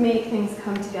trying to make things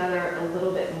come together a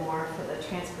little bit more for the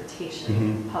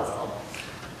transportation puzzle?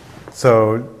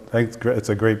 So I think it's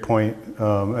a great point.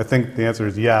 I think the answer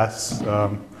is yes.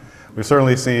 We've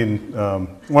certainly seen,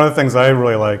 one of the things I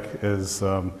really like is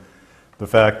the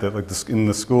fact that like in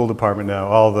the school department now,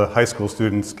 all the high school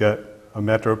students get a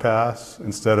Metro pass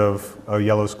instead of a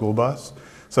yellow school bus.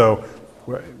 So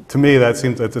to me, that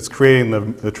seems that it's creating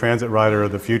the transit rider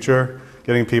of the future,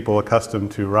 getting people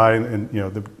accustomed to riding, and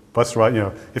the bus ride.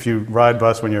 If you ride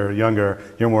bus when you're younger,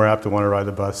 you're more apt to want to ride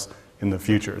the bus in the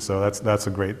future. So that's a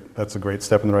great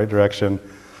step in the right direction.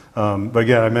 But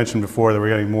again, I mentioned before that we're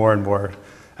getting more and more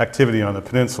activity on the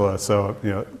peninsula. So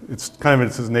it's kind of in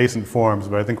its nascent forms,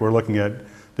 but I think we're looking at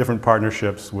different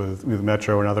partnerships with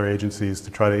Metro and other agencies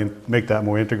to try to make that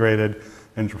more integrated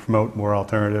and to promote more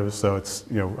alternatives. So it's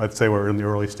I'd say we're in the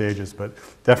early stages, but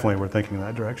definitely we're thinking in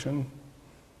that direction.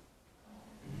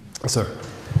 Yes, sir.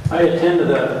 I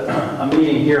attended a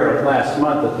meeting here last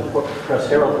month that the Press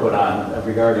Herald put on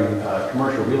regarding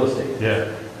commercial real estate.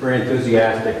 Yeah. Very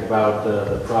enthusiastic about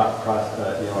the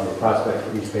prospects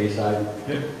for East Bayside.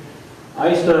 Yeah.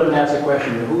 I stood up and asked the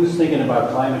question: who's thinking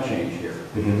about climate change here?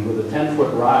 Because with a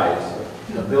 10-foot rise,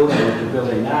 the building that you're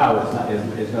building now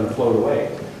is going to float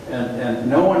away, and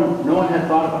no one had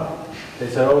thought about it. They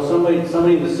said, "Oh,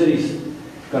 somebody in the city's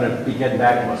going to be getting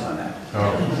back to us on that."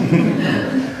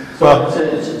 Oh. So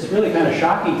it's really kind of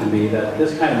shocking to me that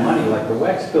this kind of money, like the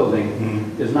WEX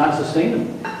building, is not sustainable,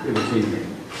 it would seem to me.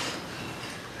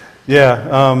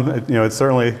 Yeah, it's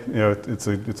certainly, it's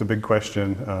a big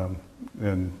question,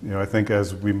 and I think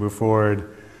as we move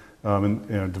forward,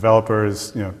 and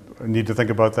developers, need to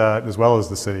think about that as well as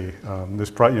the city.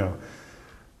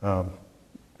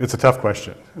 It's a tough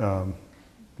question,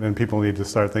 and people need to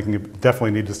start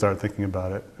definitely need to start thinking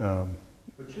about it. But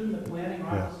shouldn't the planning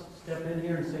office step in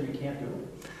here and say you can't do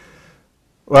it?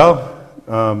 Well,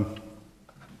 I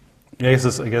guess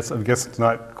it's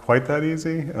not quite that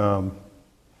easy,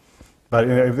 but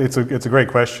it's a great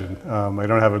question. I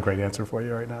don't have a great answer for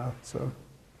you right now. So,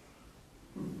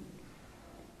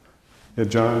 yeah,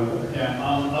 John. Yeah.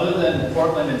 Other than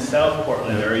Portland and South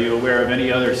Portland, are you aware of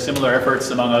any other similar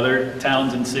efforts among other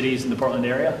towns and cities in the Portland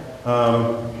area?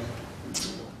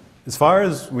 As far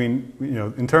as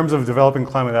in terms of developing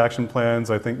climate action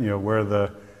plans, I think we're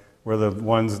the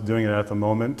ones doing it at the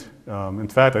moment. In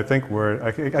fact, I think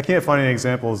I can't find any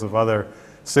examples of other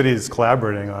cities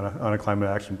collaborating on a climate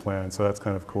action plan, so that's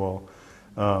kind of cool.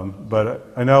 But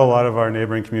I know a lot of our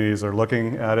neighboring communities are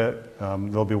looking at it.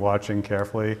 They'll be watching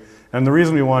carefully, and the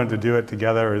reason we wanted to do it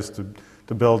together is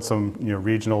to build some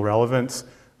regional relevance.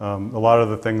 A lot of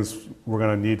the things we're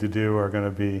going to need to do are going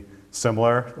to be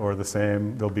similar or the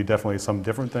same. There'll be definitely some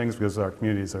different things because our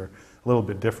communities are a little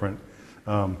bit different.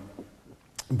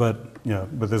 But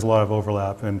there's a lot of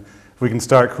overlap, and if we can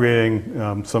start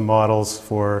creating some models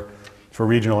for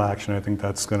regional action, I think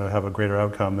that's going to have a greater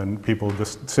outcome than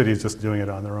cities just doing it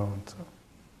on their own. So,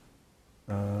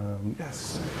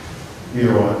 yes,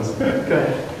 either one. Go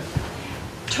ahead.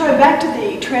 Troy, back to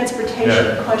the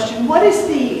transportation question. What is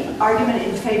the argument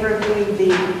in favor of doing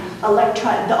the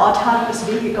autonomous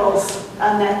vehicles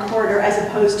on that corridor as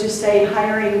opposed to, say,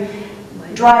 hiring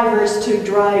drivers to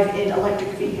drive in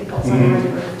electric vehicles on a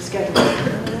regular schedule?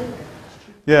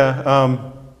 Yeah,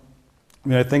 I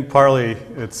mean, I think partly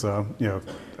it's, I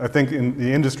think in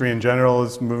the industry in general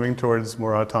is moving towards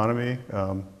more autonomy.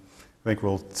 I think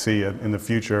we'll see in the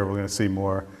future, we're going to see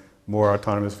more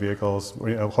autonomous vehicles,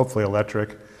 hopefully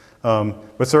electric.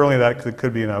 But certainly that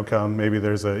could be an outcome. Maybe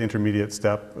there's an intermediate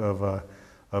step of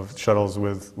shuttles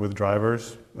with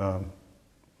drivers.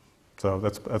 So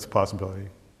that's a possibility.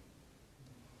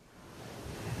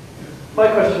 My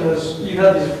question is, you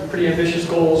have these pretty ambitious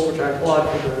goals, which I applaud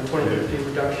for the 2050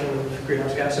 reduction of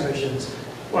greenhouse gas emissions.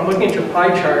 When I'm looking at your pie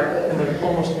chart, and then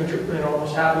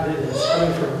almost half of it is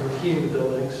coming from heating the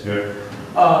buildings. Yeah.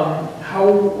 How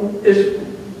is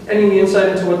any insight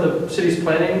into what the city's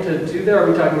planning to do there?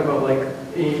 Are we talking about like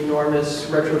enormous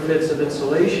retrofits of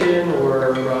insulation,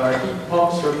 or heat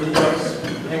pumps or mini pumps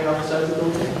hanging off the sides of the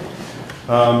building?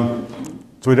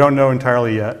 So we don't know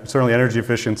entirely yet. Certainly, energy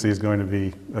efficiency is going to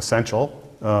be essential.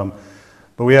 But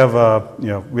we have,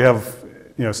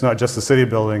 it's not just the city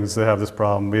buildings that have this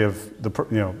problem. We have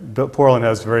Portland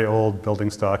has very old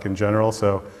building stock in general,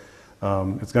 so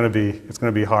it's going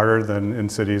to be harder than in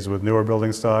cities with newer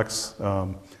building stocks.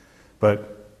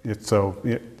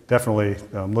 Definitely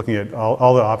looking at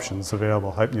all the options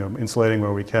available. Insulating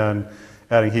where we can.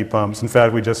 Adding heat pumps. In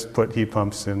fact, we just put heat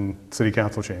pumps in city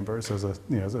council chambers as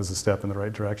a step in the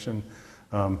right direction.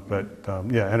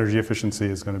 Energy efficiency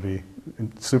is going to be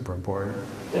super important.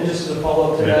 And just as a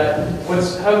follow-up to that,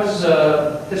 how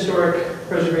does historic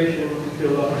preservation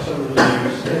feel about some of those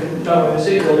issues, and not only the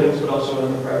city buildings but also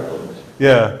in the private buildings?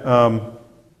 Yeah.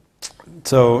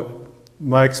 So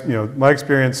my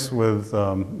experience with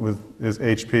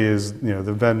HP is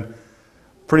they've been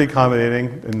pretty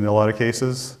accommodating in a lot of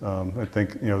cases. I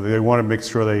think they want to make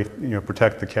sure they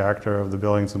protect the character of the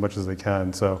buildings as much as they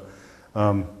can. So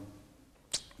I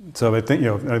think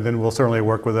then we'll certainly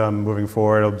work with them moving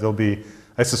forward.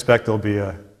 I suspect there'll be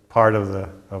a part of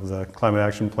the climate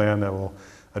action plan that will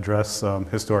address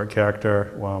historic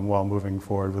character while moving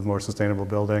forward with more sustainable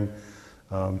building.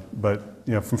 But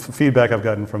from feedback I've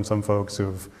gotten from some folks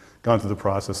who've gone through the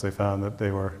process, they found that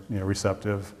they were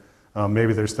receptive.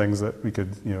 Maybe there's things that we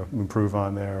could improve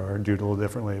on there or do it a little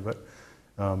differently, but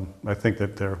I think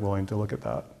that they're willing to look at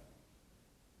that.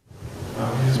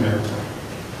 Yes, ma'am.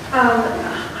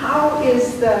 How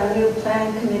is the new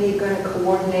planning committee going to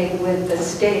coordinate with the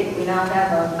state? We now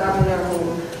have a governor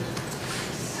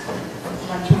who's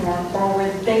much more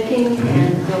forward-thinking,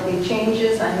 and there'll be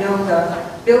changes. I know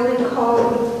the building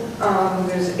code,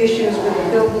 there's issues with the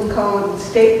building code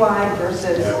statewide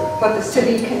versus what the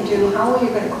city can do. How are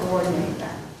you going to coordinate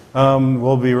that?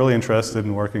 We'll be really interested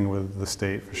in working with the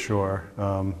state for sure.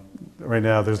 Right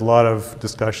now there's a lot of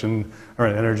discussion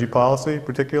around energy policy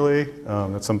particularly.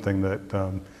 That's something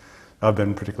that I've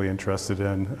been particularly interested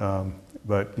in.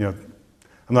 But I'm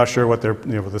not sure what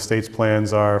what the state's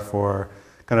plans are for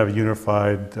kind of a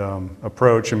unified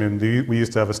approach. I mean, we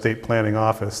used to have a state planning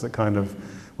office that kind of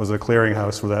was a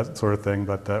clearinghouse for that sort of thing,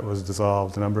 but that was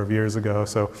dissolved a number of years ago.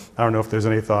 So I don't know if there's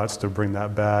any thoughts to bring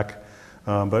that back.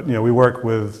 But we work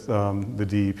with the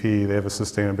DEP. They have a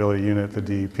sustainability unit at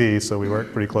the DEP, so we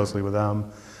work pretty closely with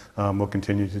them. We'll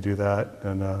continue to do that,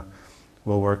 and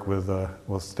we'll work with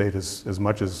state as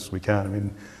much as we can. I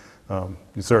mean,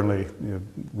 certainly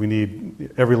we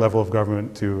need every level of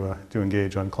government to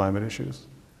engage on climate issues.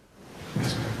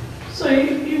 So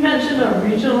you mentioned a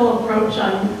regional approach.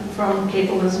 I'm from Cape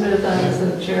Elizabeth. I was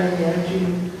the chair of the energy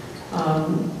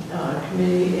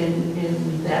committee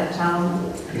in that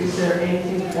town. Is there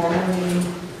anything formally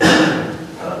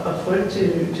afoot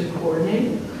to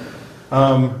coordinate?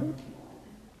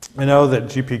 I know that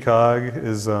GPCOG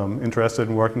is interested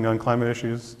in working on climate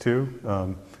issues too.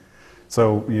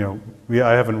 So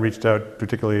I haven't reached out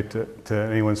particularly to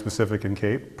anyone specific in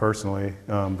Cape personally,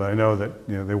 but I know that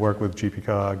they work with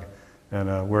GPCOG,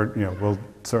 and we'll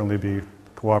certainly be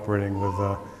cooperating with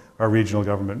our regional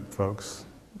government folks.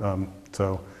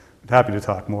 So I'm happy to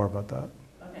talk more about that.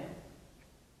 Okay.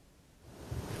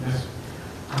 Yes.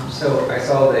 So I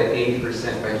saw that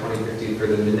 80% by 2050 for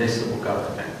the municipal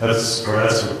government. That's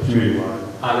community-wide.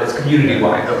 That's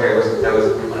community-wide. Okay, that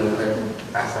was one of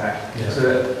the ask that. Yeah.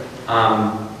 So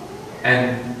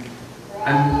and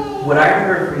what I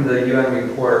heard from the UN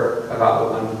report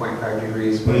about the 1.5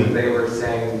 degrees was they were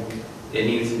saying it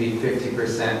needs to be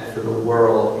 50% for the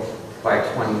world by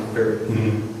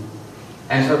 2030.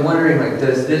 And so I'm wondering,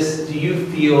 do you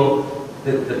feel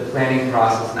that the planning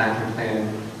process and action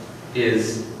plan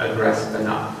is aggressive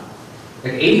enough?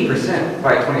 Like 80%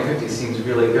 by 2050 seems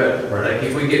really good. Right. Like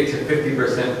if we get to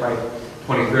 50% by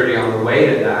 2030 on the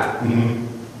way to that,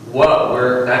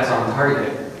 whoa, that's on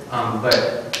target.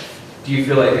 But do you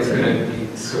feel like it's going to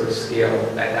be sort of scaled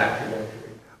at that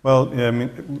trajectory? Well, yeah, I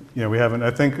mean, we haven't. I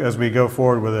think as we go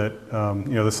forward with it,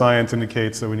 the science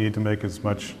indicates that we need to make as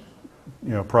much,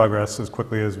 progress as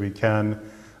quickly as we can,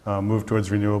 move towards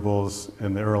renewables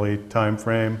in the early time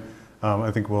frame.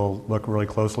 I think we'll look really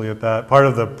closely at that. Part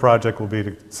of the project will be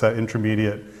to set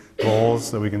intermediate goals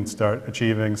that we can start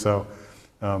achieving. So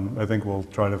I think we'll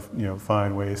try to,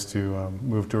 find ways to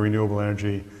move to renewable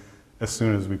energy as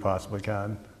soon as we possibly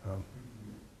can.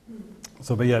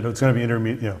 But yeah, it's going to be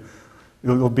intermediate.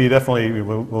 It'll be definitely,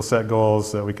 we'll set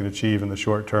goals that we can achieve in the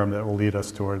short term that will lead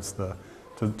us towards the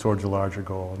larger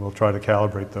goal, and we'll try to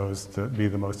calibrate those to be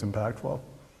the most impactful.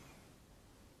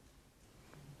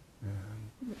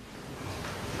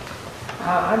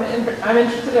 I'm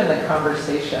interested in the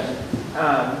conversation.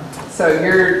 So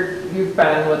you've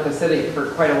been with the city for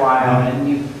quite a while, and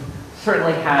you've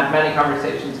certainly had many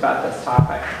conversations about this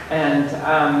topic. And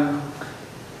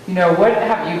what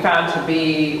have you found to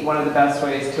be one of the best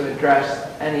ways to address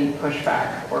any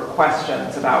pushback or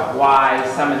questions about why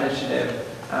some initiative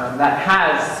that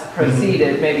has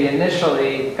proceeded, maybe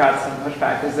initially got some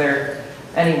pushback? Is there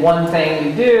any one thing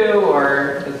you do,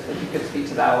 or if you could speak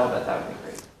to that a little bit, that would be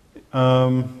great.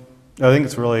 I think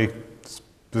it's really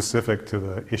specific to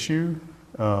the issue,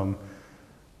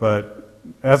 but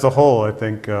as a whole, I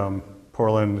think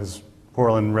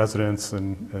Portland residents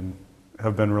and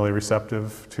have been really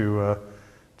receptive to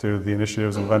the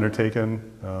initiatives we've undertaken.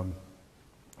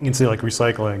 You can see, like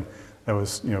recycling, that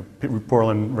was,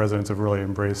 Portland residents have really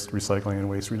embraced recycling and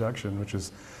waste reduction,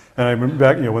 and I remember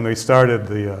back, when they started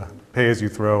the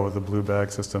pay-as-you-throw with the blue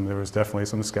bag system, there was definitely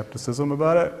some skepticism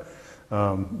about it.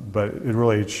 But it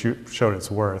really showed its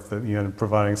worth, that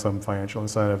providing some financial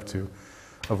incentive to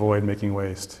avoid making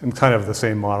waste, and kind of the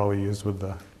same model we used with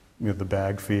the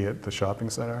bag fee at the shopping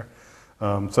center.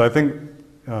 So I think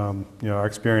our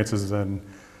experience has been,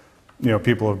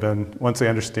 people have been, once they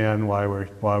understand why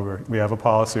we have a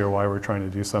policy or why we're trying to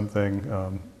do something,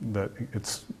 that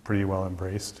it's pretty well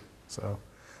embraced. So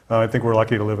I think we're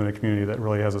lucky to live in a community that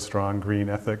really has a strong green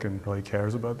ethic and really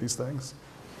cares about these things.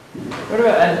 What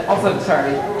about, and also,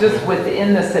 sorry, just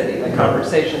within the city, the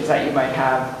conversations that you might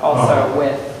have also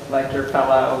with like your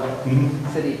fellow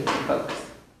city folks?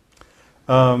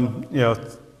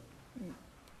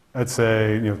 I'd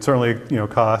say, certainly,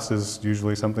 cost is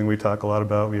usually something we talk a lot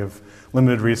about. We have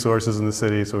limited resources in the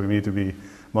city, so we need to be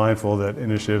mindful that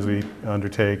initiatives we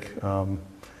undertake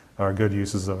are good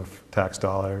uses of tax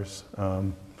dollars.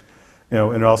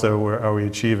 And also, are we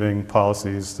achieving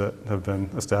policies that have been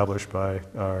established by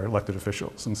our elected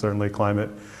officials? And certainly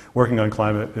working on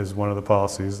climate is one of the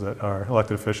policies that our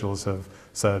elected officials have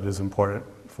said is important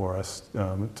for us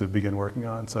to begin working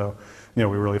on. So, we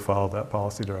really followed that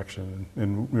policy direction.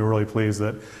 And we were really pleased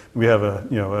that we have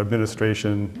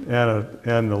administration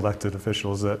and elected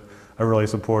officials that are really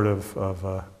supportive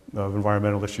of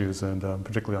environmental issues and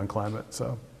particularly on climate.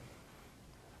 So,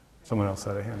 someone else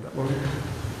had a hand up.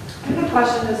 I have a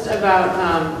question just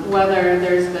about whether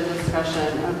there's been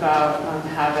discussion about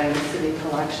having a city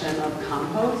collection of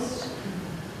compost.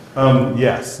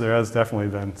 Yes, there has definitely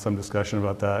been some discussion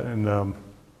about that, and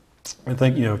I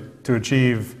think to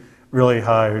achieve really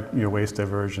high waste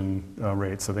diversion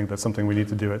rates, I think that's something we need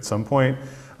to do at some point.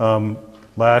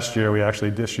 Last year, we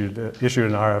actually issued an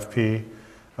RFP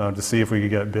to see if we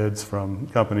could get bids from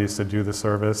companies to do the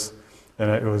service, and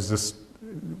it was just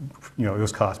it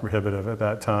was cost prohibitive at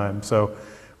that time. So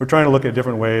we're trying to look at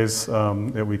different ways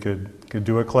that we could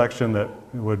do a collection that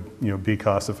would be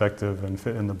cost effective and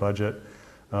fit in the budget.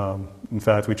 In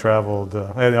fact, we traveled,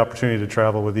 I had the opportunity to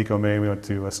travel with Maine. We went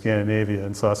to Scandinavia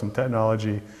and saw some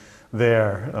technology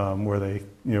there where they,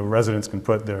 residents can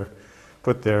put their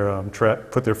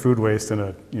food waste in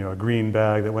a green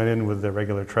bag that went in with their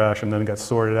regular trash and then got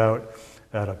sorted out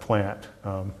at a plant,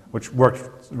 which worked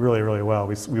really, really well.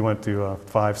 We went to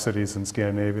 5 cities in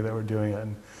Scandinavia that were doing it,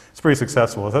 and it's pretty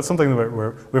successful. That's something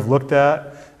that we've looked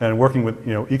at, and working with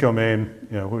Maine,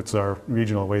 which is our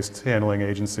regional waste handling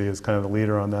agency, is kind of the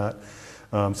leader on that.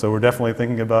 So we're definitely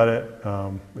thinking about it.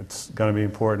 It's going to be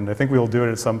important. I think we'll do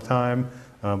it at some time,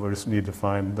 but we just need to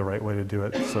find the right way to do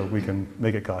it so we can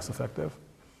make it cost effective.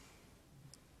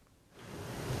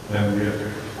 I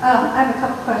have a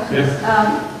couple questions.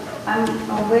 Yes. I'm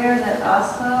aware that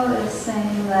Oslo is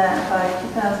saying that by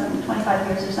 2025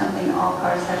 years or something, all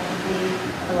cars have to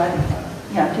be electric.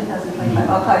 Yeah, 2025,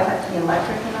 all cars have to be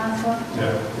electric in Oslo.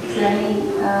 Yeah. Is there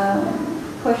any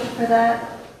push for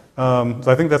that?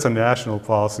 So I think that's a national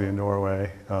policy in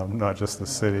Norway, not just the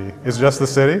city. Is it just the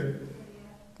city?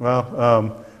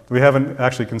 Well, we haven't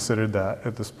actually considered that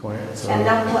at this point. So. And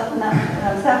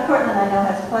South Portland, I know,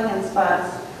 has plug-in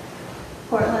spots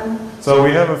Portland? So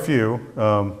we have a few,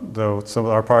 though some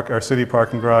of our city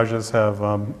parking garages have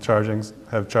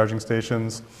charging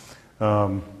stations.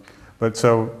 But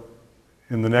so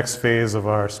in the next phase of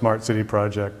our smart city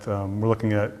project, we're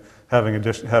looking at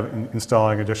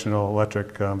installing additional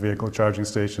electric vehicle charging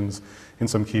stations in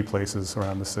some key places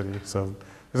around the city. So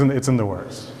it's in the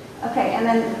works. Okay, and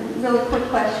then really quick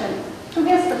question. Who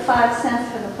gets the 5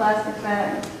 cents for the plastic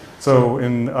bags? So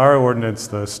in our ordinance,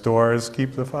 the stores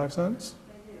keep the 5 cents?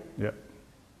 They do. Yeah.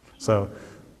 So,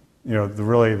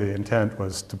 really the intent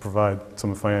was to provide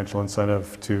some financial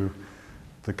incentive to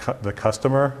the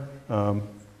customer. And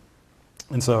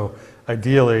so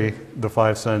ideally, the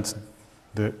 5 cents,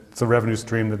 it's a revenue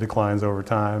stream that declines over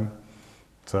time.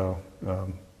 So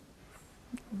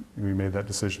we made that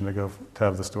decision to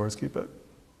have the stores keep it.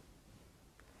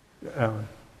 Alan.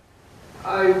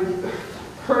 I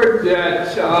heard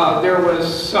that there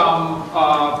was some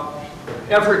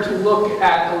effort to look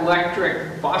at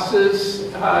electric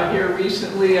buses here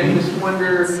recently. I just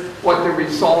wonder what the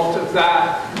result of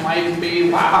that might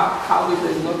be. How do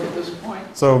they look at this point?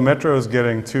 So Metro is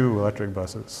getting 2 electric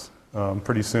buses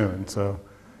pretty soon. So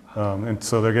and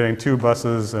so they're getting 2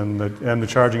 buses and the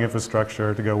charging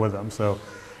infrastructure to go with them. So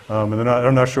and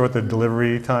I'm not sure what the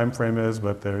delivery time frame is,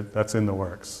 but that's in the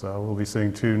works. So we'll be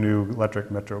seeing 2 new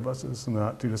electric Metro buses in the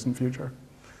not too distant future.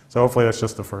 So hopefully that's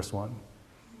just the first one.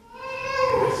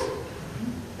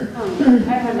 I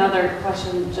have another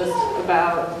question just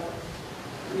about,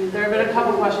 there have been a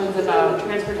couple questions about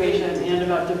transportation and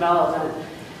about development.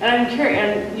 And I'm curious,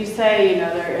 and you say,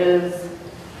 there is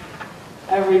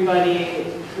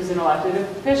everybody who's an elected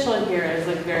official here is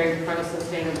like very pro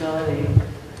sustainability.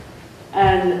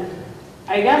 And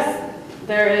I guess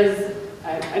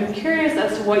I'm curious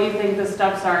as to what you think the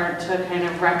steps are to kind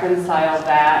of reconcile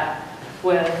that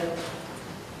with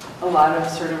a lot of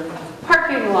sort of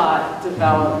parking lot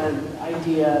development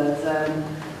ideas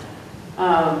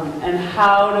and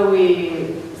how do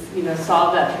we,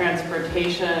 solve that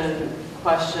transportation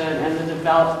question and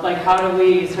how do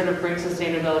we sort of bring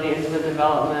sustainability into the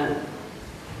development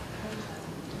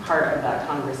part of that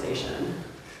conversation?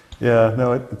 Yeah,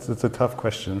 no, it's a tough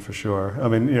question for sure. I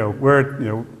mean,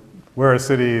 we're a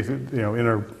city,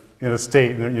 in a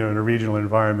state, in a regional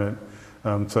environment.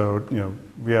 So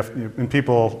we have, and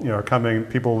people, are coming.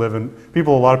 A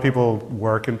lot of people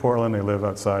work in Portland. They live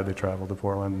outside. They travel to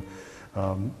Portland.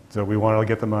 So we want to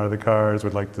get them out of the cars.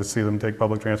 We'd like to see them take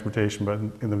public transportation, but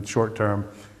in the short term,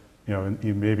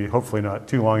 maybe hopefully not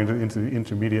too long into the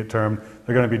intermediate term,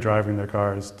 they're going to be driving their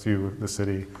cars to the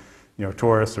city.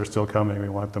 Tourists are still coming. We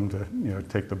want them to,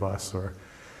 take the bus or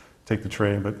take the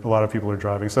train, but a lot of people are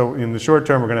driving. So in the short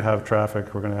term, we're going to have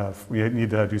traffic. We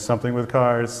need to do something with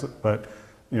cars, but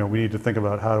we need to think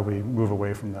about how do we move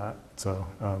away from that. So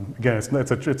again,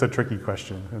 it's a tricky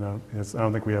question. I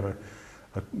don't think we have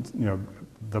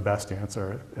the best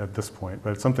answer at this point,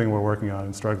 but it's something we're working on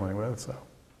and struggling with. So.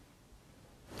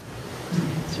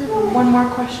 Sir, one more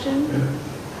question. Yeah.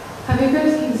 Have you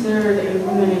guys considered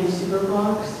implementing super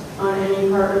blocks on any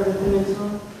part of the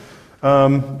peninsula?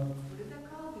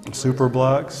 Super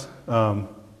blocks.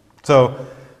 So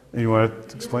you want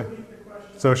to explain?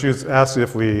 So she was asked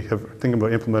if we have thinking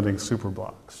about implementing super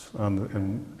blocks.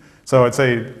 So I'd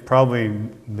say probably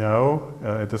no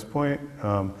at this point.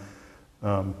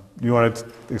 You want to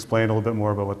explain a little bit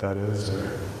more about what that is?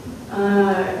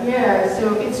 Yeah,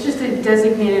 so it's just a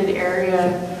designated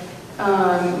area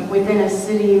within a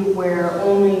city where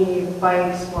only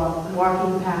bikes,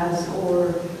 walking paths,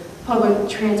 or public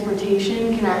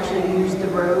transportation can actually use the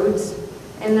roads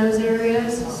in those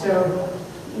areas, so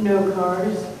no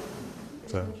cars.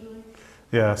 So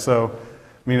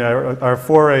I mean, our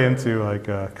foray into like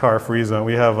a car-free zone,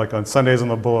 we have like on Sundays on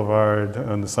the boulevard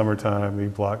in the summertime, we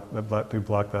block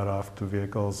that off to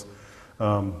vehicles.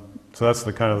 So that's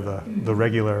the kind of the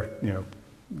regular,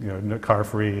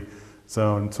 car-free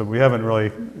zone. So we haven't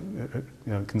really,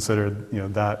 considered,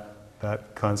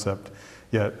 that concept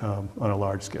yet on a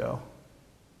large scale.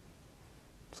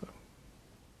 So.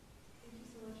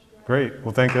 Great.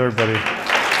 Well, thank you, everybody.